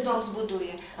ja mu ten dom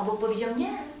zbuduję. A Bóg powiedział,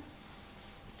 nie.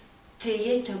 Ty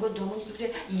jej tego domu nie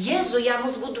zbudujesz. Jezu, ja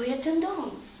mu zbuduję ten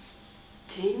dom.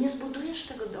 Ty nie zbudujesz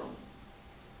tego domu.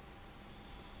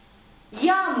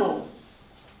 Ja mu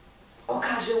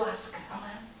okażę łaskę.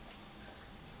 Amen.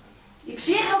 I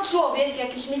przyjechał człowiek,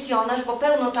 jakiś misjonarz, bo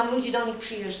pełno tam ludzi do nich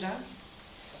przyjeżdża,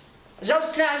 z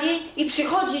Australii i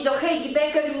przychodzi do Heidi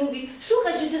Baker i mówi,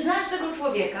 słuchaj, czy ty znasz tego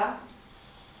człowieka?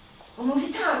 On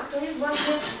mówi, tak, to jest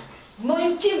właśnie w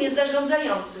moim teamie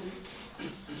zarządzającym.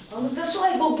 On mówi, no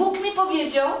słuchaj, bo Bóg mi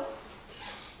powiedział,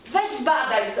 weź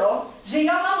zbadaj to, że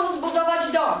ja mam mu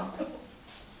zbudować dom.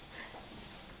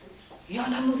 I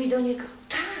ona mówi do niego,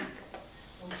 tak,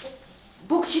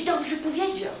 Bóg ci dobrze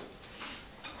powiedział.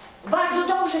 Bardzo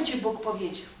dobrze ci Bóg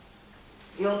powiedział.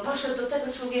 I on poszedł do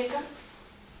tego człowieka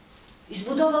i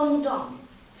zbudował mu dom.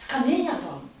 Z kamienia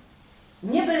dom.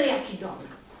 Nie byle jaki dom.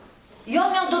 I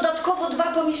on miał dodatkowo 2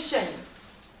 pomieszczenia.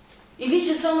 I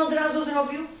wiecie, co on od razu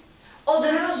zrobił? Od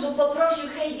razu poprosił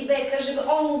Heidi Baker, żeby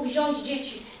on mógł wziąć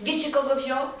dzieci. Wiecie, kogo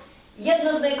wziął?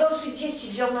 Jedno z najgorszych dzieci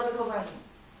wziął na wychowanie.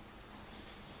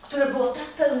 Które było tak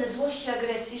pełne złości i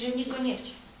agresji, że nikt go nie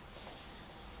chciał.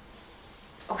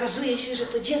 Okazuje się, że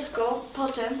to dziecko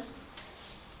potem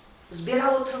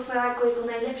zbierało trofea jako jego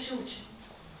najlepszy uczeń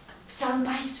w całym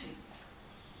państwie.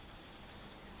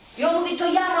 I on mówi,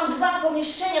 to ja mam 2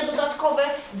 pomieszczenia dodatkowe,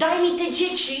 daj mi te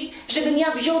dzieci, żebym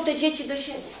ja wziął te dzieci do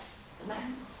siebie.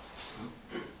 Amen.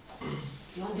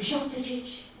 I on wziął te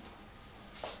dzieci.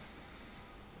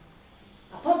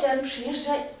 A potem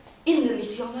przyjeżdża inny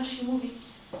misjonarz i mówi,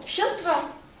 siostro,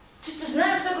 czy ty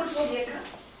znasz tego człowieka?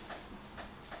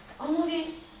 On mówi,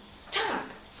 tak,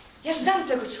 ja znam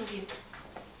tego człowieka.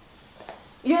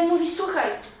 I on mówi, słuchaj,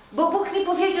 bo Bóg mi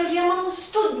powiedział, że ja mam mu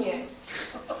studnię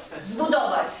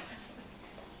zbudować.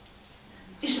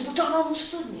 I zbudował mu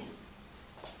studnię.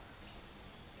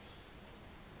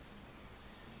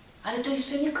 Ale to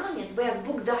jeszcze nie koniec, bo jak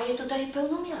Bóg daje, to daje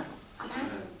pełną miarą. Amen.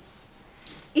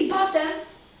 I potem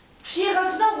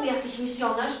przyjechał znowu jakiś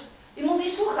misjonarz i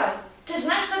mówi, słuchaj, ty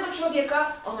znasz tego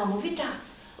człowieka? Ona mówi, tak.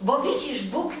 Bo widzisz,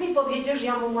 Bóg mi powiedział, że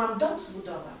ja mu mam dom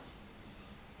zbudować.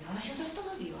 I ona się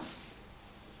zastanowiła.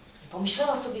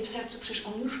 Pomyślała sobie w sercu, przecież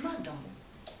on już ma dom.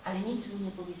 Ale nic mu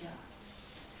nie powiedziała.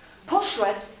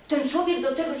 Poszedł ten człowiek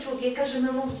do tego człowieka,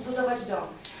 żeby mógł zbudować dom.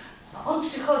 A on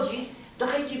przychodzi do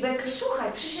Heidi Baker,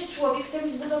 słuchaj, przyszedł człowiek, chce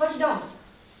mi zbudować dom.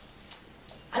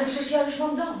 Ale przecież ja już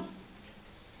mam dom.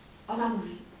 Ona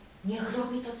mówi, niech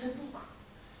robi to, co Bóg.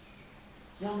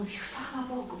 I on mówi, chwała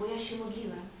Bogu, bo ja się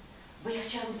modliłem. Bo ja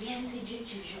chciałam więcej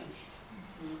dzieci wziąć.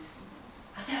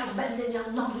 A teraz będę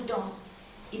miał nowy dom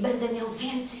i będę miał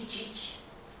więcej dzieci.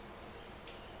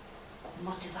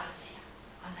 Motywacja.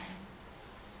 Amen.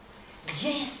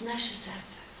 Gdzie jest nasze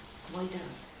serce, moi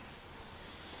drodzy?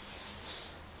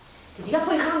 Kiedy ja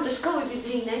pojechałam do szkoły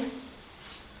biblijnej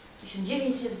w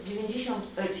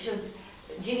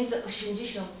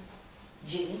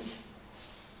 1989,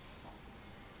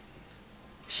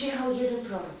 przyjechał jeden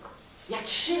prorok. Ja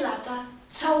 3 lata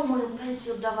całą moją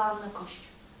pensję oddawałam na kościół.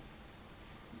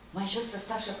 Moja siostra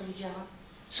starsza powiedziała,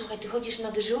 słuchaj, ty chodzisz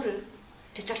na dyżury,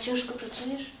 ty tak ciężko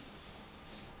pracujesz?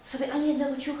 Sobie ani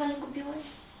jednego ciucha nie kupiłaś?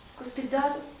 Tylko z tych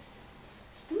darów?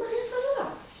 Ty Maria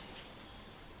zwariowałaś.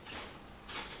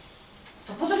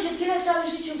 To po to się tyle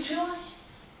całe życie uczyłaś?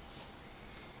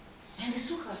 Ja mówię,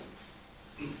 słuchaj,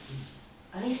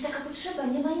 ale jest taka potrzeba,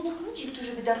 nie ma innych ludzi,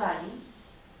 którzy by dawali,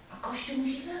 a Kościół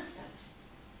musi wzrastać.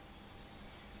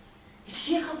 I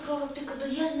przyjechał prorok tylko do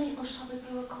jednej osoby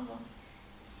prorokował.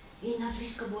 Jej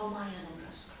nazwisko było Maria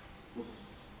Dąbrowska.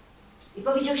 I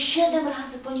powiedział 7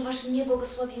 razy, ponieważ mnie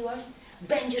błogosławiłaś,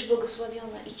 będziesz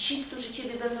błogosławiona. I ci, którzy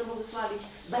Ciebie będą błogosławić,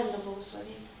 będą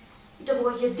błogosławieni. I to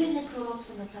było jedyne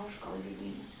proroctwo na całą szkołę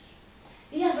biblijną.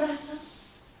 I ja wracam,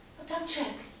 a tam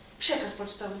przekaz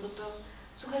pocztowy, bo to,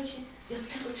 słuchajcie, ja od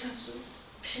tego czasu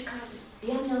przekazy.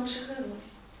 Ja miałam przychylność,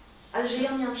 ale że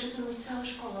ja miałam przychylność, cała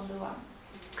szkoła była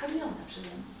karmiona przeze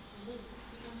mnie.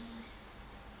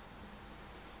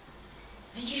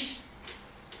 Widzisz?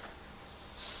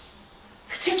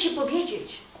 Chcę ci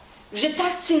powiedzieć, że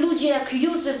tacy ludzie jak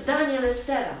Józef, Daniel,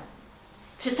 Estera,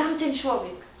 czy tamten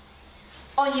człowiek,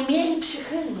 oni mieli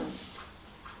przychylność,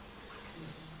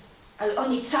 ale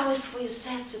oni całe swoje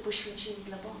serce poświęcili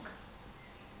dla Boga.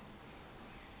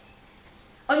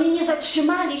 Oni nie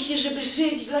zatrzymali się, żeby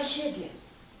żyć dla siebie.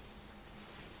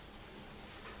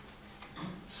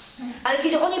 Ale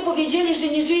kiedy oni powiedzieli, że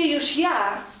nie żyję już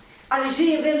ja, ale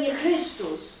żyje we mnie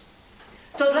Chrystus,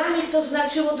 to dla nich to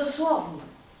znaczyło dosłownie.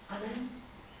 Amen.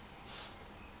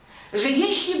 Że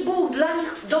jeśli Bóg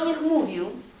do nich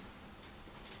mówił,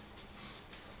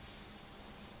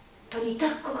 to oni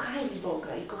tak kochali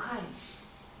Boga i kochali.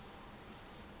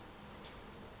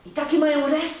 I taki mają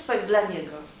respekt dla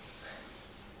Niego,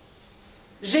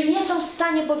 że nie są w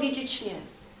stanie powiedzieć nie.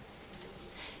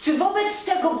 Czy wobec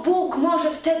tego Bóg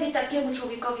może wtedy takiemu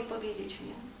człowiekowi powiedzieć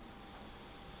nie?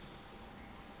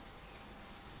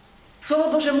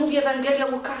 Słowo Boże mówi, Ewangelia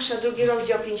Łukasza, 2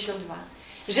 rozdział 52,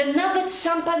 że nawet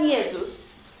sam Pan Jezus,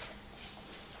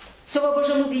 Słowo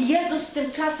Boże mówi, Jezus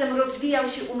tymczasem rozwijał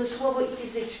się umysłowo i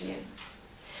fizycznie.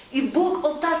 I Bóg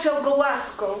otaczał Go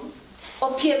łaską,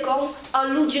 opieką, a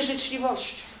ludzie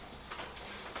życzliwością.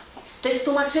 To jest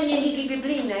tłumaczenie Ligi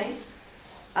Biblijnej,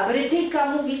 a Brytyjka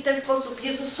mówi w ten sposób: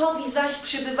 Jezusowi zaś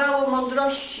przybywało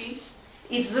mądrości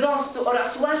i wzrostu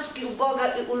oraz łaski u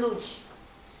Boga i u ludzi.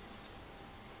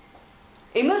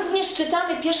 I my również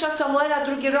czytamy 1 Samuela,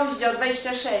 2 rozdział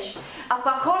 26. A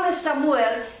pachole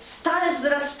Samuel stale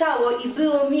wzrastało i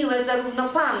było miłe zarówno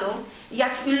Panu,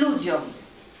 jak i ludziom.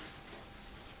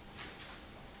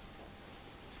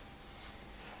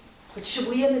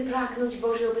 Potrzebujemy pragnąć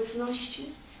Bożej obecności,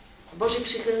 Bożej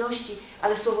przychylności,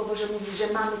 ale Słowo Boże mówi,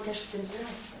 że mamy też w tym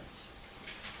wzrastać.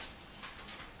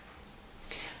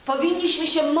 Powinniśmy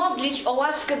się modlić o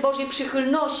łaskę Bożej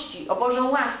przychylności, o Bożą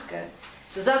łaskę,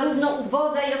 zarówno u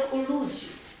Boga, jak u ludzi.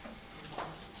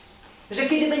 Że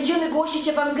kiedy będziemy głosić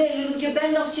Ewangelię, ludzie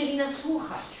będą chcieli nas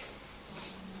słuchać.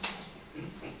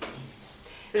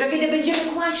 Że kiedy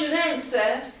będziemy kłaść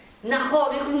ręce na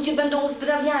chorych, ludzie będą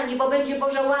uzdrawiani, bo będzie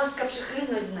Boża łaska,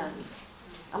 przychylność z nami.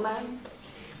 Amen.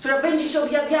 Która będzie się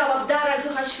objawiała w darach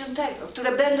Ducha Świętego,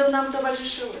 które będą nam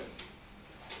towarzyszyły.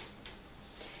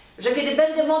 Że kiedy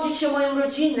będę modlić się o moją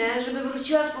rodzinę, żeby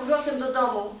wróciła z powrotem do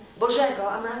domu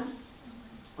Bożego, amen,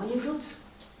 oni wrócą.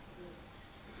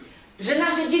 Że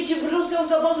nasze dzieci wrócą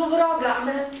z obozu wroga,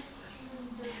 amen.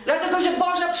 Dlatego, że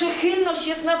Boża przychylność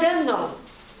jest nade mną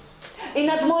i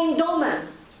nad moim domem.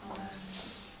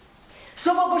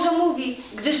 Słowo Boże mówi,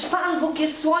 gdyż Pan Bóg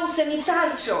jest słońcem i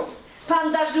tarczą,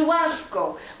 Pan darzy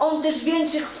łaską, On też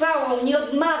wieńczy chwałą, nie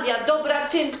odmawia dobra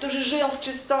tym, którzy żyją w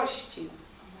czystości.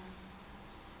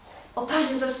 O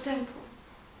Panie zastępów,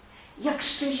 jak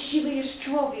szczęśliwy jest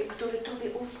człowiek, który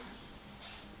Tobie ufa.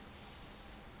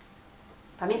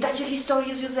 Pamiętacie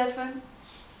historię z Józefem?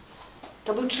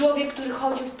 To był człowiek, który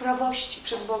chodził w prawości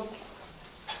przed Bogiem.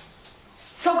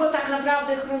 Co go tak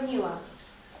naprawdę chroniła?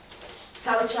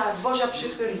 Cały czas Boża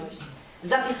przychylność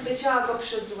zabezpieczała go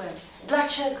przed złem.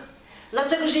 Dlaczego?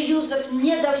 Dlatego, że Józef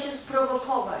nie dał się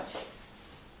sprowokować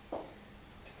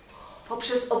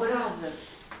poprzez obrazę,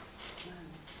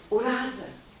 urazę,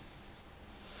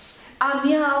 a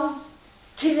miał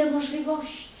tyle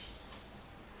możliwości.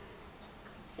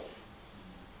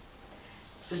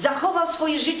 Zachował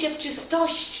swoje życie w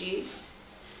czystości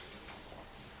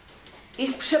i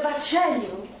w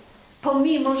przebaczeniu,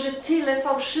 pomimo że tyle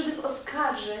fałszywych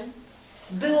oskarżeń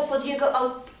było pod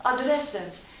jego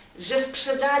adresem, że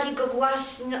sprzedali go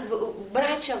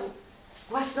bracia,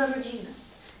 własna rodzina.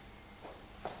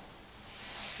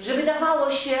 Że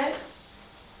wydawało się,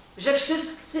 że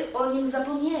wszyscy o nim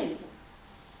zapomnieli.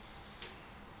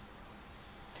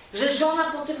 Że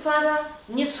żona Potyfara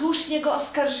niesłusznie go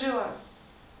oskarżyła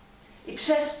i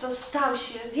przez to stał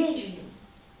się więźniem.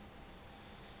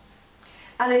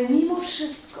 Ale mimo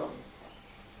wszystko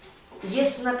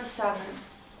jest napisane,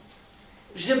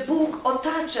 że Bóg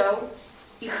otaczał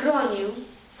i chronił,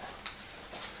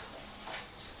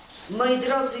 moi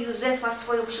drodzy, Józefa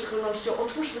swoją przychylnością.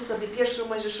 Otwórzmy sobie 1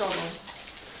 Mojżeszową,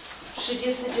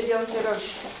 39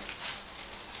 rozdział.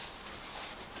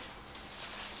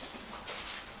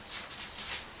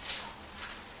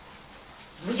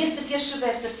 21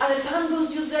 werset. Ale Pan był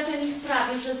z Józefem i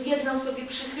sprawił, że zjednał sobie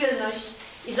przychylność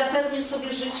i zapewnił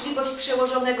sobie życzliwość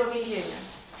przełożonego więzienia.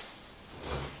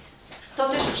 to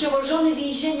też przełożony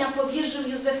więzienia powierzył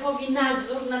Józefowi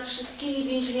nadzór nad wszystkimi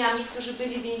więźniami, którzy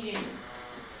byli w więzieniu.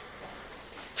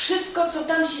 Wszystko, co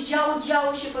tam się działo,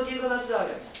 działo się pod jego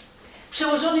nadzorem.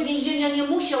 Przełożony więzienia nie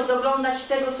musiał doglądać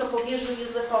tego, co powierzył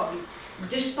Józefowi,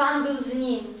 gdyż Pan był z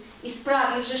nim i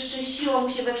sprawił, że szczęściło mu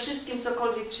się we wszystkim,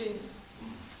 cokolwiek czynił.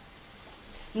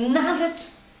 Nawet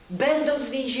będąc w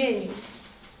więzieniu,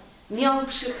 miał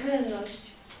przychylność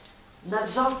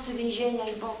nadzorcy więzienia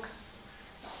i Boga.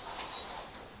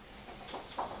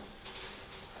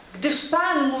 Gdyż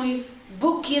Pan mój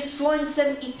Bóg jest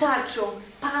słońcem i tarczą,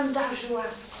 Pan darzy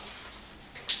łaskę.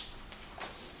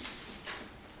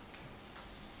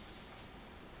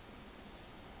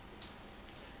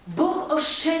 Bóg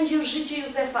oszczędził życie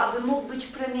Józefa, aby mógł być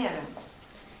premierem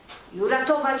i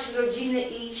uratować rodziny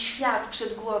i świat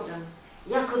przed głodem.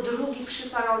 Jako drugi przy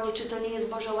Faraonie, czy to nie jest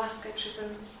Boża łaska i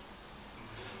przychylność?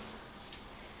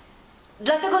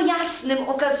 Dlatego jasnym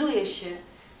okazuje się,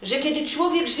 że kiedy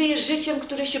człowiek żyje życiem,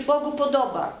 które się Bogu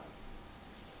podoba,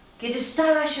 kiedy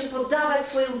stara się poddawać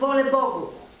swoją wolę Bogu,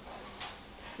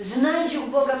 znajdzie u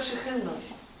Boga przychylność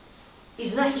i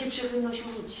znajdzie przychylność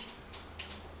ludzi.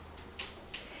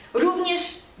 Również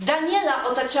Daniela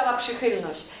otaczała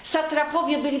przychylność.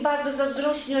 Satrapowie byli bardzo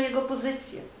zazdrośni o jego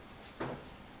pozycję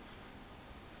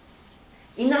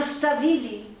i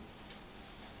nastawili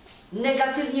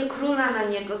negatywnie króla na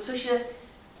niego, co się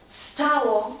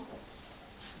stało,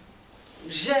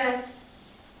 że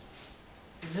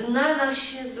znalazł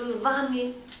się z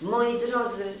lwami, moi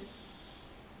drodzy,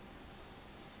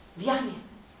 w jamie.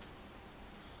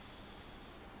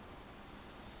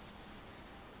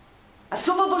 A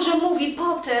Słowo Boże mówi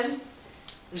potem,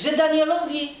 że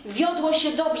Danielowi wiodło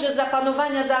się dobrze za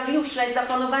panowania Dariusza i za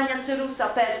panowania Cyrusa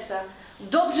Persa.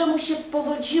 Dobrze mu się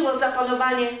powodziło za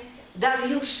panowanie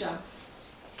Dariusza,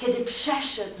 kiedy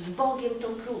przeszedł z Bogiem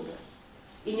tą próbę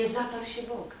i nie zatarł się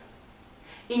Boga.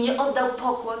 I nie oddał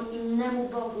pokłon innemu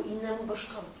Bogu, innemu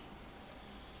bożkowi.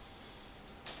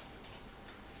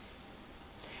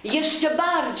 Jeszcze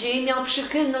bardziej miał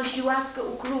przychylność i łaskę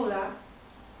u króla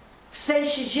w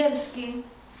sensie ziemskim,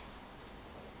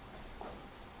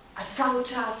 a cały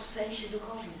czas w sensie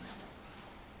duchowym.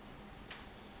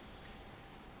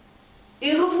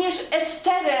 I również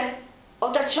Esterę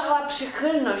otaczała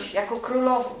przychylność jako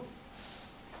królową.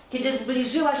 Kiedy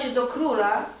zbliżyła się do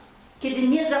króla, kiedy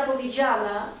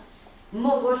niezapowiedziana,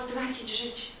 mogła stracić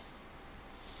życie.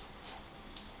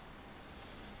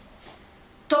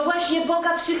 To właśnie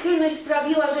Boga przychylność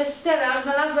sprawiła, że Estera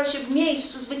znalazła się w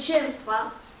miejscu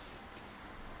zwycięstwa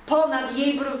ponad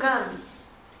jej wrogami.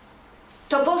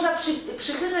 To Boża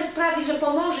przychylność sprawi, że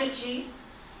pomoże Ci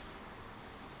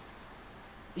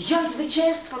wziąć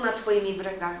zwycięstwo nad Twoimi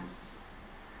wrogami.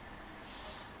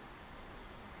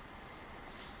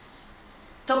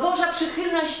 To Boża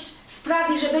przychylność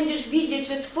sprawi, że będziesz widzieć,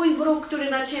 że Twój wróg, który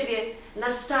na Ciebie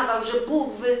nastawał, że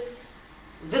Bóg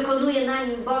wykonuje na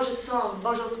nim Boży sąd,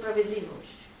 Bożą sprawiedliwość.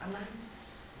 Amen.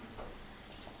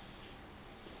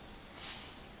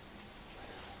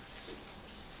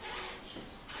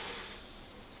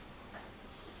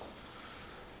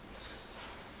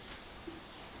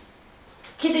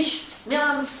 Kiedyś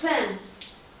miałam sen,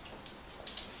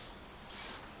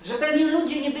 że pewni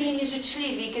ludzie nie byli mi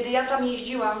życzliwi. Kiedy ja tam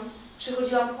jeździłam,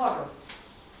 przychodziłam chorą.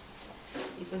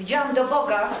 I powiedziałam do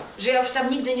Boga, że ja już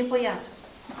tam nigdy nie pojadę.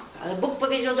 Ale Bóg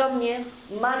powiedział do mnie: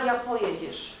 Maria,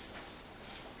 pojedziesz.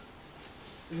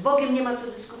 Z Bogiem nie ma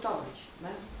co dyskutować. Nie?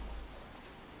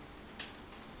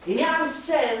 I miałam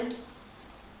sen,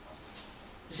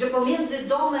 że pomiędzy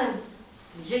domem,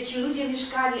 gdzie ci ludzie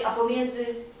mieszkali, a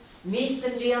pomiędzy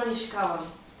miejscem, gdzie ja mieszkałam,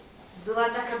 była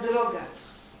taka droga.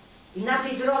 I na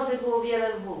tej drodze było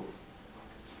wiele lwów.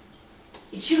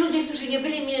 I ci ludzie, którzy nie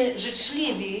byli mi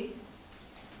życzliwi,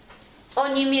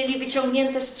 oni mieli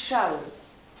wyciągnięte strzały.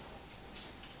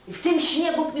 I w tym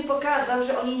śnie Bóg mi pokazał,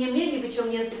 że oni nie mieli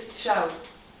wyciągniętych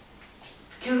strzałów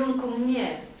w kierunku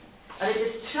mnie, ale te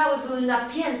strzały były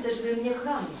napięte, żeby mnie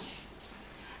chronić.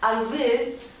 A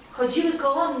lwy chodziły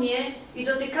koło mnie i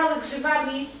dotykały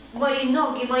grzywami mojej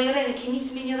nogi, mojej ręki,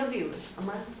 nic mi nie robiły.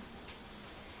 Amen.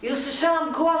 I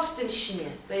usłyszałam głos w tym śnie.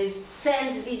 To jest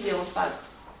sen z wizją otwartą,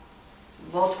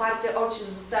 bo otwarte oczy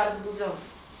zostały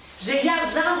wzbudzone. Że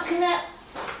ja zamknę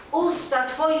usta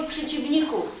Twoich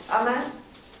przeciwników. Amen.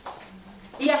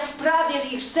 I ja sprawię, że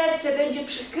ich serce będzie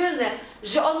przychylne,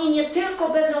 że oni nie tylko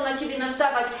będą na Ciebie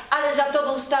nastawać, ale za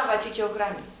Tobą stawać i Cię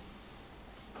ochranić.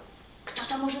 Kto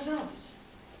to może zrobić?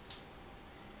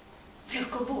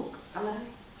 Tylko Bóg. Amen.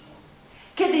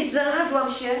 Kiedyś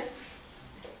znalazłam się,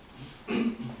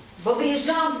 bo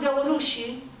wyjeżdżałam z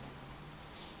Białorusi,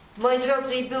 moi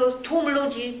drodzy, i było tłum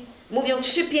ludzi Mówią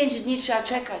 3-5 dni trzeba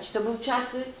czekać. To były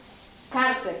czasy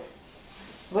kartek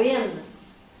wojennych.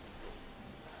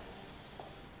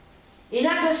 I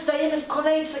nagle stajemy w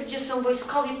kolejce, gdzie są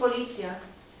wojskowi, policja.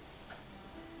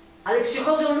 Ale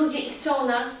przychodzą ludzie i chcą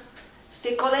nas z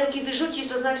tej kolejki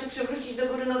wyrzucić, to znaczy przewrócić do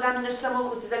góry nogami nasz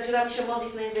samochód i zaczynamy się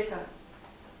modlić na językach.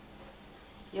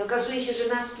 I okazuje się,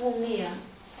 że nas tłum mija.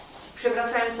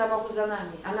 Przewracają samochód za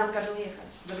nami, a nam każą jechać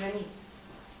do granicy.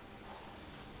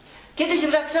 Kiedyś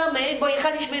wracamy, bo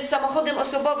jechaliśmy samochodem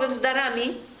osobowym z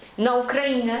darami na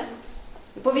Ukrainę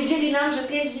i powiedzieli nam, że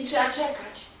 5 dni trzeba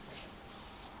czekać.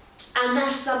 A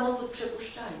nasz samochód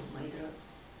przepuszczają, moi drodzy.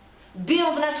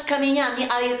 Biją w nas kamieniami,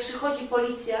 a jak przychodzi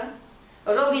policja,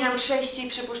 robi nam przejście i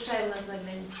przepuszczają nas na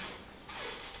granicę.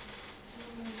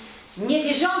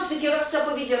 Niewierzący kierowca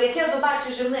powiedział, jak ja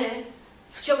zobaczę, że my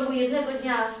w ciągu jednego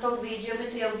dnia stąd wyjedziemy,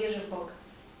 to ja uwierzę w Boga.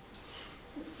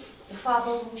 I chwała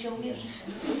Bogu, mu się uwierzyć.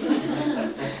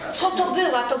 Co to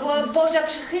była? To była Boża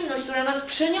przychylność, która nas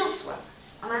przeniosła.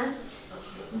 Amen?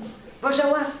 Boża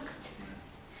łaska.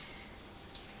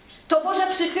 To Boża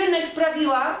przychylność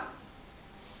sprawiła,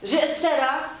 że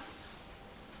Estera,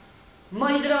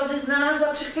 moi drodzy,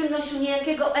 znalazła przychylność u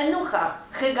niejakiego Enucha,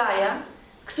 Hegaja,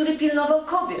 który pilnował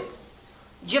kobiet.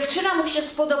 Dziewczyna mu się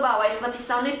spodobała, jest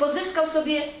napisane, i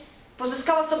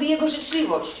pozyskała sobie jego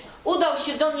życzliwość. Udał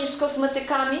się do niej z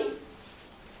kosmetykami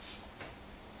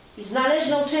i z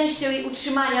należną częścią jej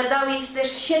utrzymania dał jej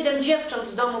też 7 dziewcząt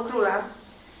z domu króla.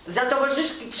 Za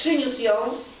towarzyszki przyniósł ją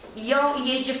i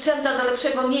jej dziewczęta do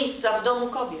lepszego miejsca w domu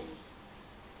kobiet.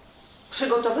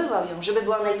 Przygotowywał ją, żeby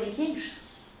była najpiękniejsza.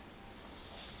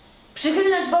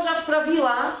 Przychylność Boża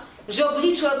sprawiła, że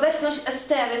oblicze i obecność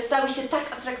Estery stały się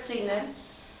tak atrakcyjne,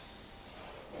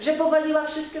 że powaliła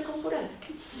wszystkie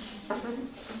konkurentki.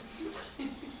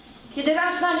 Kiedy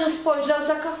raz na nią spojrzał,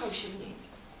 zakochał się w niej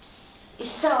i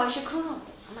stała się królową.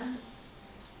 Amen.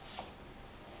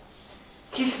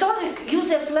 Historyk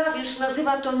Józef Lawisz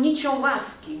nazywa to nicią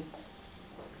łaski.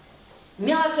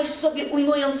 Miała coś w sobie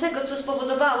ujmującego, co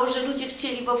spowodowało, że ludzie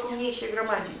chcieli wokół niej się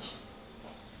gromadzić.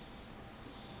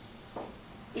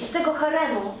 I z tego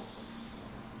haremu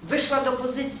wyszła do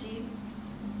pozycji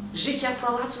życia w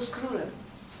pałacu z królem.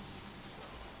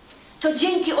 To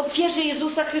dzięki ofierze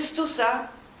Jezusa Chrystusa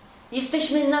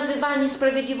jesteśmy nazywani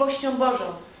sprawiedliwością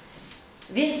Bożą.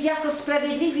 Więc jako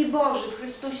sprawiedliwi Boży w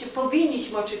Chrystusie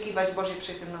powinniśmy oczekiwać Bożej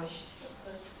przychylności.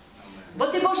 Bo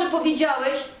Ty, Boże,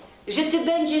 powiedziałeś, że Ty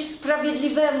będziesz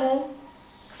sprawiedliwego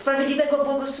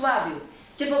błogosławił.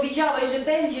 Ty powiedziałeś, że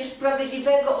będziesz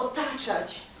sprawiedliwego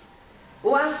otaczać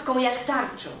łaską jak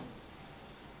tarczą.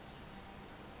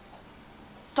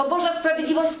 To Boża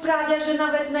sprawiedliwość sprawia, że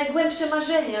nawet najgłębsze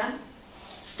marzenia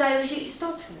stają się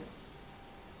istotne.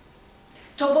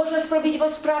 To Boża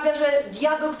sprawiedliwość sprawia, że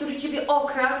diabeł, który Ciebie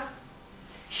okradł,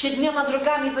 7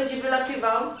 drogami będzie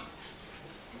wylatywał,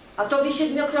 a Tobie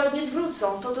 7-krotnie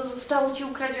zwrócą to, co zostało Ci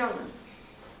ukradzione.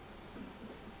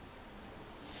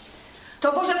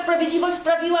 To Boża sprawiedliwość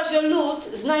sprawiła, że lud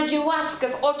znajdzie łaskę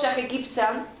w oczach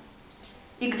Egipcjan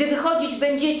i gdy wychodzić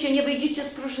będziecie, nie wyjdziecie z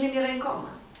próżnymi rękoma.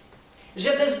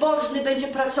 Że bezbożny będzie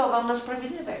pracował na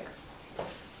sprawiedliwego.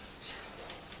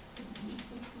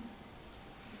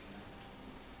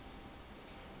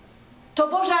 To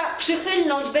Boża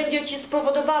przychylność będzie Cię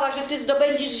spowodowała, że Ty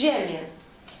zdobędziesz ziemię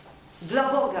dla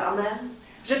Boga, amen.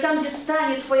 Że tam, gdzie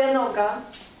stanie Twoja noga,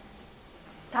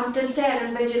 tam ten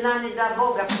teren będzie dany dla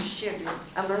Boga przez Ciebie,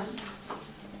 amen.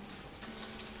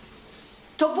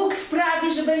 To Bóg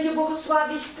sprawi, że będzie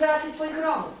błogosławić w pracy Twoich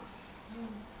rąk.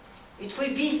 I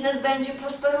Twój biznes będzie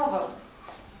prosperował.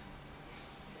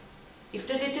 I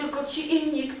wtedy tylko ci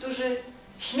inni, którzy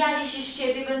śmiali się z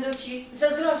Ciebie, będą Ci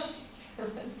zazdrościć.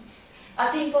 A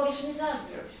Ty im powiesz, nie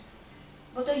zazdrość,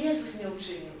 bo to Jezus mnie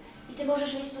uczynił. I Ty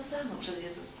możesz mieć to samo przez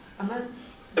Jezusa. Amen.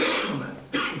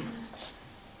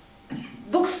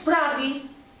 Bóg sprawi,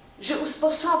 że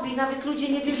usposobi nawet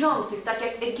ludzi niewierzących, tak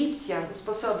jak Egipcjan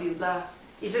usposobił dla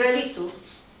Izraelitów,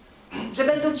 że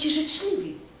będą Ci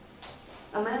życzliwi.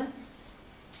 Amen.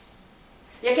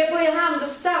 Jak ja pojechałam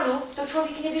do Stanów, to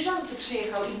człowiek niewierzący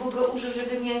przyjechał i Bóg go użył,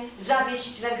 żeby mnie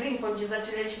zawieźć na Greenpoint, gdzie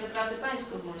zaczęliśmy pracę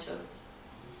pańską z moją siostrą.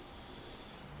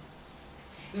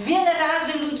 Wiele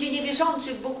razy ludzi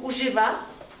niewierzących Bóg używa,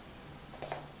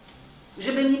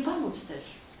 żeby mi pomóc też.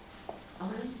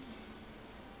 Amen.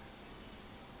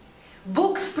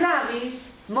 Bóg sprawi,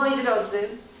 moi drodzy,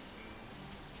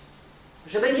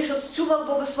 że będziesz odczuwał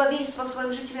błogosławieństwo w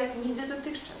swoim życiu jak nigdy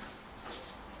dotychczas.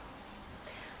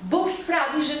 Bóg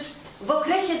sprawi, że w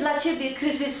okresie dla Ciebie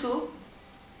kryzysu,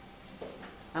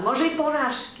 a może i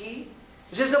porażki,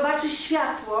 że zobaczysz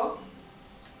światło,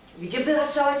 gdzie była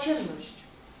cała ciemność.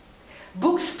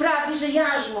 Bóg sprawi, że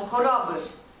jarzmo, choroby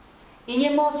i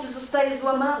niemocy zostaje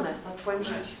złamane na Twoim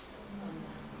życiu.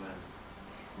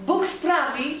 Bóg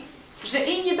sprawi, że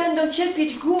inni będą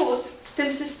cierpieć głód w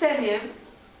tym systemie,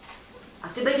 a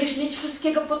Ty będziesz mieć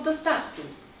wszystkiego pod dostatkiem.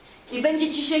 I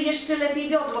będzie Ci się jeszcze lepiej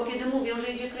wiodło, kiedy mówią, że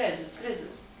idzie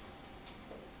kryzys.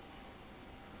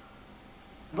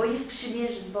 Bo jest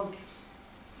przymierze z Bogiem.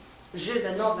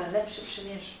 Żywe, nowe, lepsze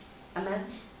przymierze. Amen.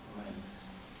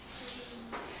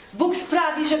 Bóg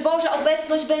sprawi, że Boża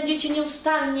obecność będzie Ci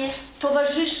nieustannie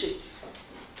towarzyszyć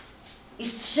i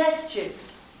strzec Cię.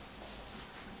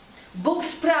 Bóg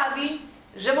sprawi,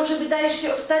 że może wydajesz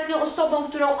się ostatnią osobą,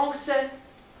 którą On chce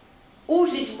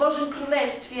użyć w Bożym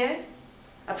Królestwie,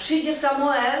 a przyjdzie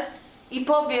Samuel i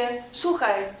powie: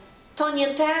 słuchaj, to nie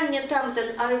ten, nie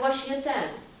tamten, ale właśnie ten.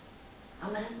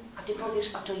 Amen. A Ty powiesz: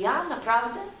 a to ja?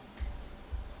 Naprawdę?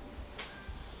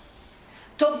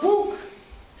 To Bóg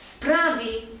sprawi,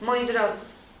 moi drodzy,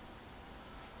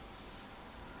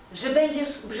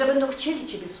 że będą chcieli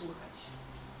Ciebie słuchać.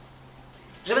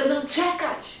 Że będą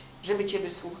czekać, żeby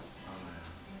Ciebie słuchać.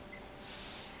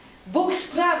 Bóg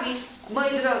sprawi, moi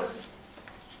drodzy,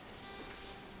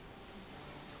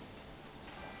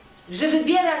 że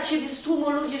wybiera Ciebie z tłumu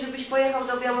ludzi, żebyś pojechał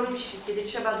do Białorusi, kiedy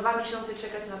trzeba 2 miesiące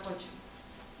czekać na pociąg.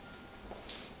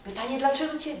 Pytanie,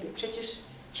 dlaczego Ciebie? Przecież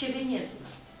Ciebie nie zna.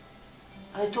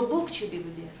 Ale to Bóg Ciebie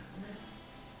wybiera.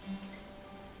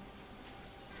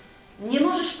 Nie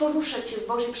możesz poruszać się w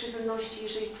Bożej przychylności,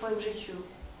 jeżeli w Twoim życiu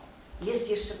jest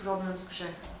jeszcze problem z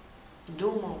grzechem,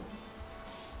 dumą,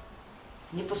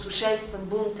 nieposłuszeństwem,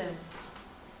 buntem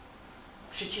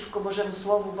przeciwko Bożemu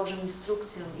Słowu, Bożym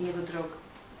instrukcjom i Jego drogom.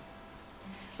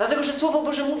 Dlatego, że Słowo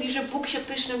Boże mówi, że Bóg się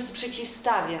pysznym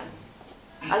sprzeciwstawia,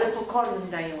 ale pokornym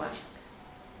daje łaskę.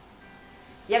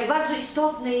 Jak bardzo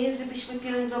istotne jest, żebyśmy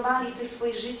pielęgnowali te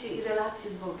swoje życie i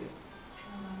relacje z Bogiem.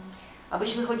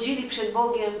 Abyśmy chodzili przed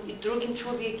Bogiem i drugim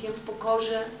człowiekiem w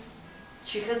pokorze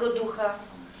cichego ducha,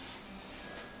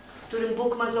 w którym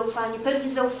Bóg ma zaufanie,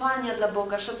 pełni zaufania dla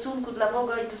Boga, szacunku dla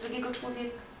Boga i do drugiego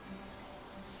człowieka.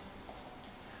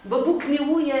 Bo Bóg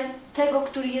miłuje tego,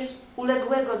 który jest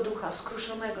uległego ducha,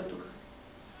 skruszonego ducha.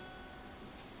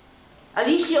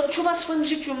 Ale jeśli odczuwa w swoim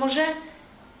życiu, może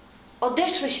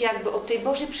odeszłeś jakby od tej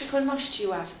Bożej przychylności i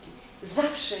łaski,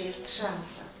 zawsze jest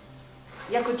szansa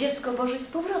jako dziecko Boże z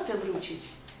powrotem wrócić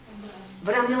w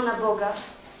ramiona Boga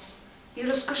i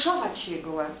rozkoszować się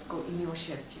Jego łaską i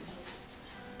miłosierdziem,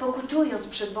 pokutując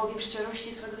przed Bogiem w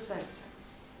szczerości swego serca.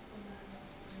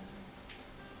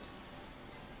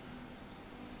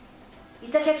 I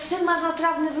tak jak syn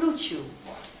marnotrawny wrócił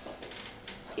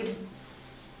i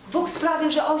Bóg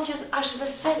sprawił, że ojciec aż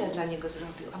wesele dla niego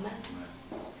zrobił. Amen.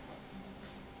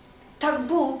 Tak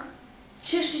Bóg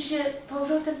cieszy się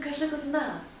powrotem każdego z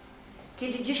nas,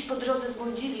 kiedy gdzieś po drodze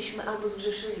zbłądziliśmy albo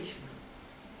zgrzeszyliśmy.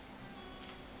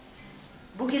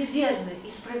 Bóg jest wierny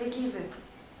i sprawiedliwy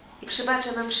i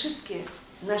przebacza nam wszystkie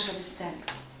nasze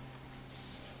występy.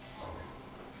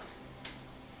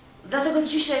 Dlatego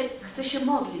dzisiaj chcę się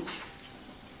modlić.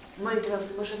 Moi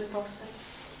drodzy, możemy powstać?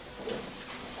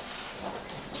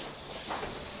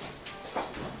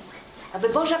 Aby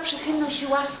Boża przychylność i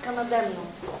łaska nade mną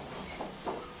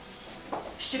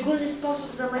w szczególny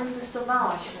sposób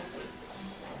zamanifestowała się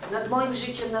nad moim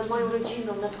życiem, nad moją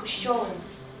rodziną, nad Kościołem,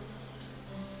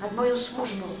 nad moją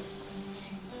służbą.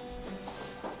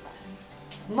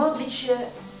 Modlić się,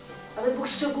 aby Bóg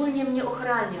szczególnie mnie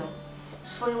ochraniał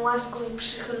swoją łaską i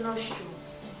przychylnością.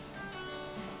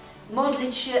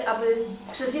 Modlić się, aby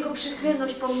przez Jego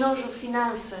przychylność pomnożył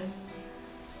finanse,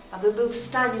 aby był w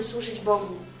stanie służyć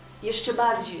Bogu jeszcze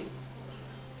bardziej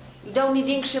i dał mi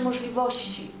większe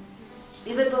możliwości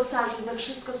i wyposażył we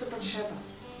wszystko, co potrzeba.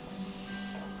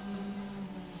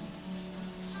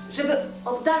 Żeby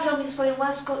obdarzał mi swoją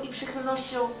łaską i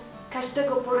przychylnością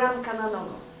każdego poranka na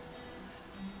nowo.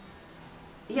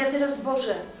 I ja teraz,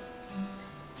 Boże,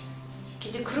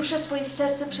 kiedy kruszę swoje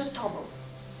serce przed Tobą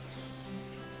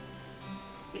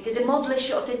i kiedy modlę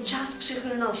się o ten czas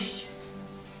przychylności,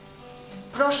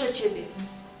 proszę Ciebie,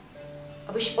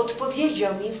 abyś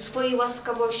odpowiedział mi w swojej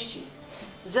łaskawości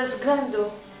ze względu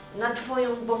na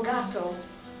Twoją bogatą,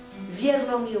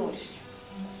 wierną miłość.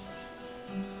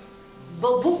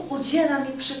 Bo Bóg udziela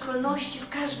mi przychylności w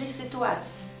każdej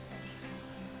sytuacji,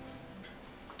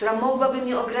 która mogłaby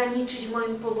mnie ograniczyć w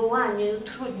moim powołaniu i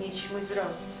utrudnić mój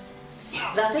wzrost.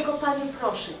 Dlatego, Panie,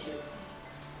 proszę Cię,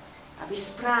 abyś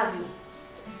sprawił,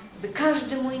 by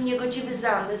każdy mój niegodziwy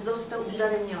zamysł został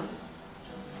udaremniony.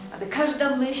 Aby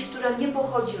każda myśl, która nie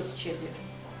pochodzi od Ciebie,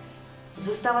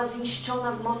 została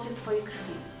zniszczona w mocy Twojej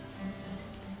krwi.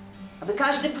 Aby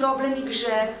każdy problem i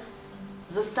grzech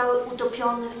zostały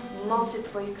utopione w mocy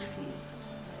Twojej krwi.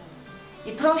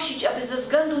 I prosić, aby ze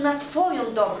względu na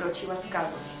Twoją dobroć i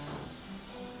łaskawość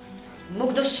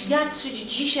mógł doświadczyć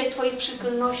dzisiaj Twojej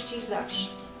przychylności i zawsze.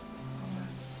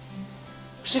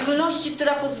 Przychylności,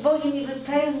 która pozwoli mi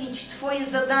wypełnić Twoje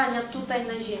zadania tutaj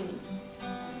na ziemi.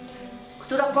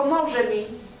 Która pomoże mi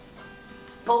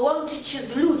połączyć się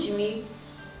z ludźmi,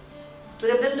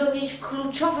 które będą mieć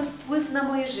kluczowy wpływ na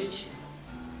moje życie.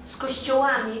 Z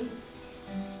kościołami,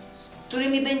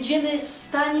 którymi będziemy w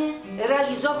stanie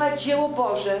realizować dzieło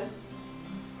Boże,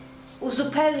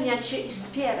 uzupełniać się i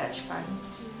wspierać, Panie.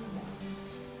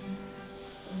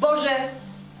 Boże,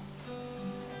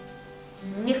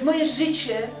 niech moje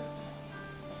życie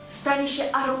stanie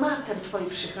się aromatem Twojej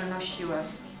przychylności i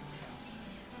łaski.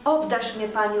 Obdarz mnie,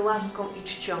 Panie, łaską i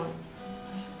czcią,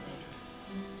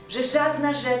 że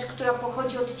żadna rzecz, która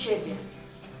pochodzi od Ciebie,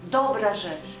 dobra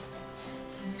rzecz,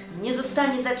 nie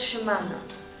zostanie zatrzymana.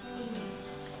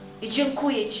 I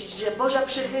dziękuję Ci, że Boża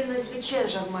przychylność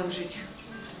zwycięża w moim życiu,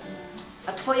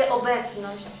 a Twoja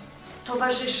obecność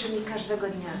towarzyszy mi każdego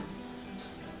dnia.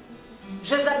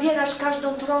 Że zabierasz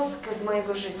każdą troskę z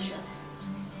mojego życia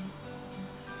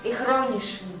i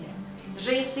chronisz mnie,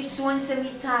 że jesteś słońcem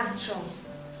i tarczą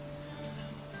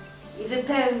i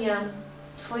wypełniam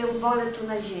Twoją wolę tu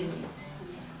na ziemi.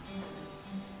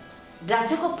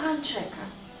 Dlatego Pan czeka,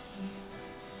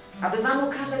 aby Wam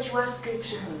okazać łaskę i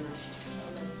przychylność.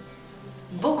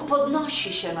 Bóg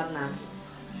podnosi się nad nami,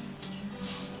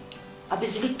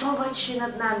 aby zlitować się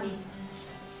nad nami,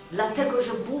 dlatego,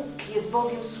 że Bóg jest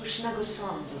Bogiem słusznego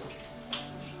sądu.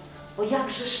 O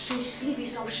jakże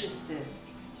szczęśliwi są wszyscy,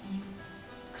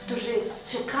 którzy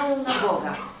czekają na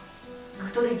Boga,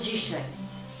 który dzisiaj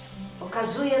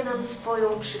okazuje nam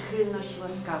swoją przychylność i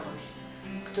łaskawość,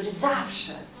 który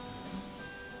zawsze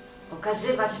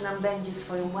okazywać nam będzie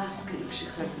swoją łaskę i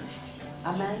przychylność.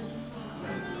 Amen.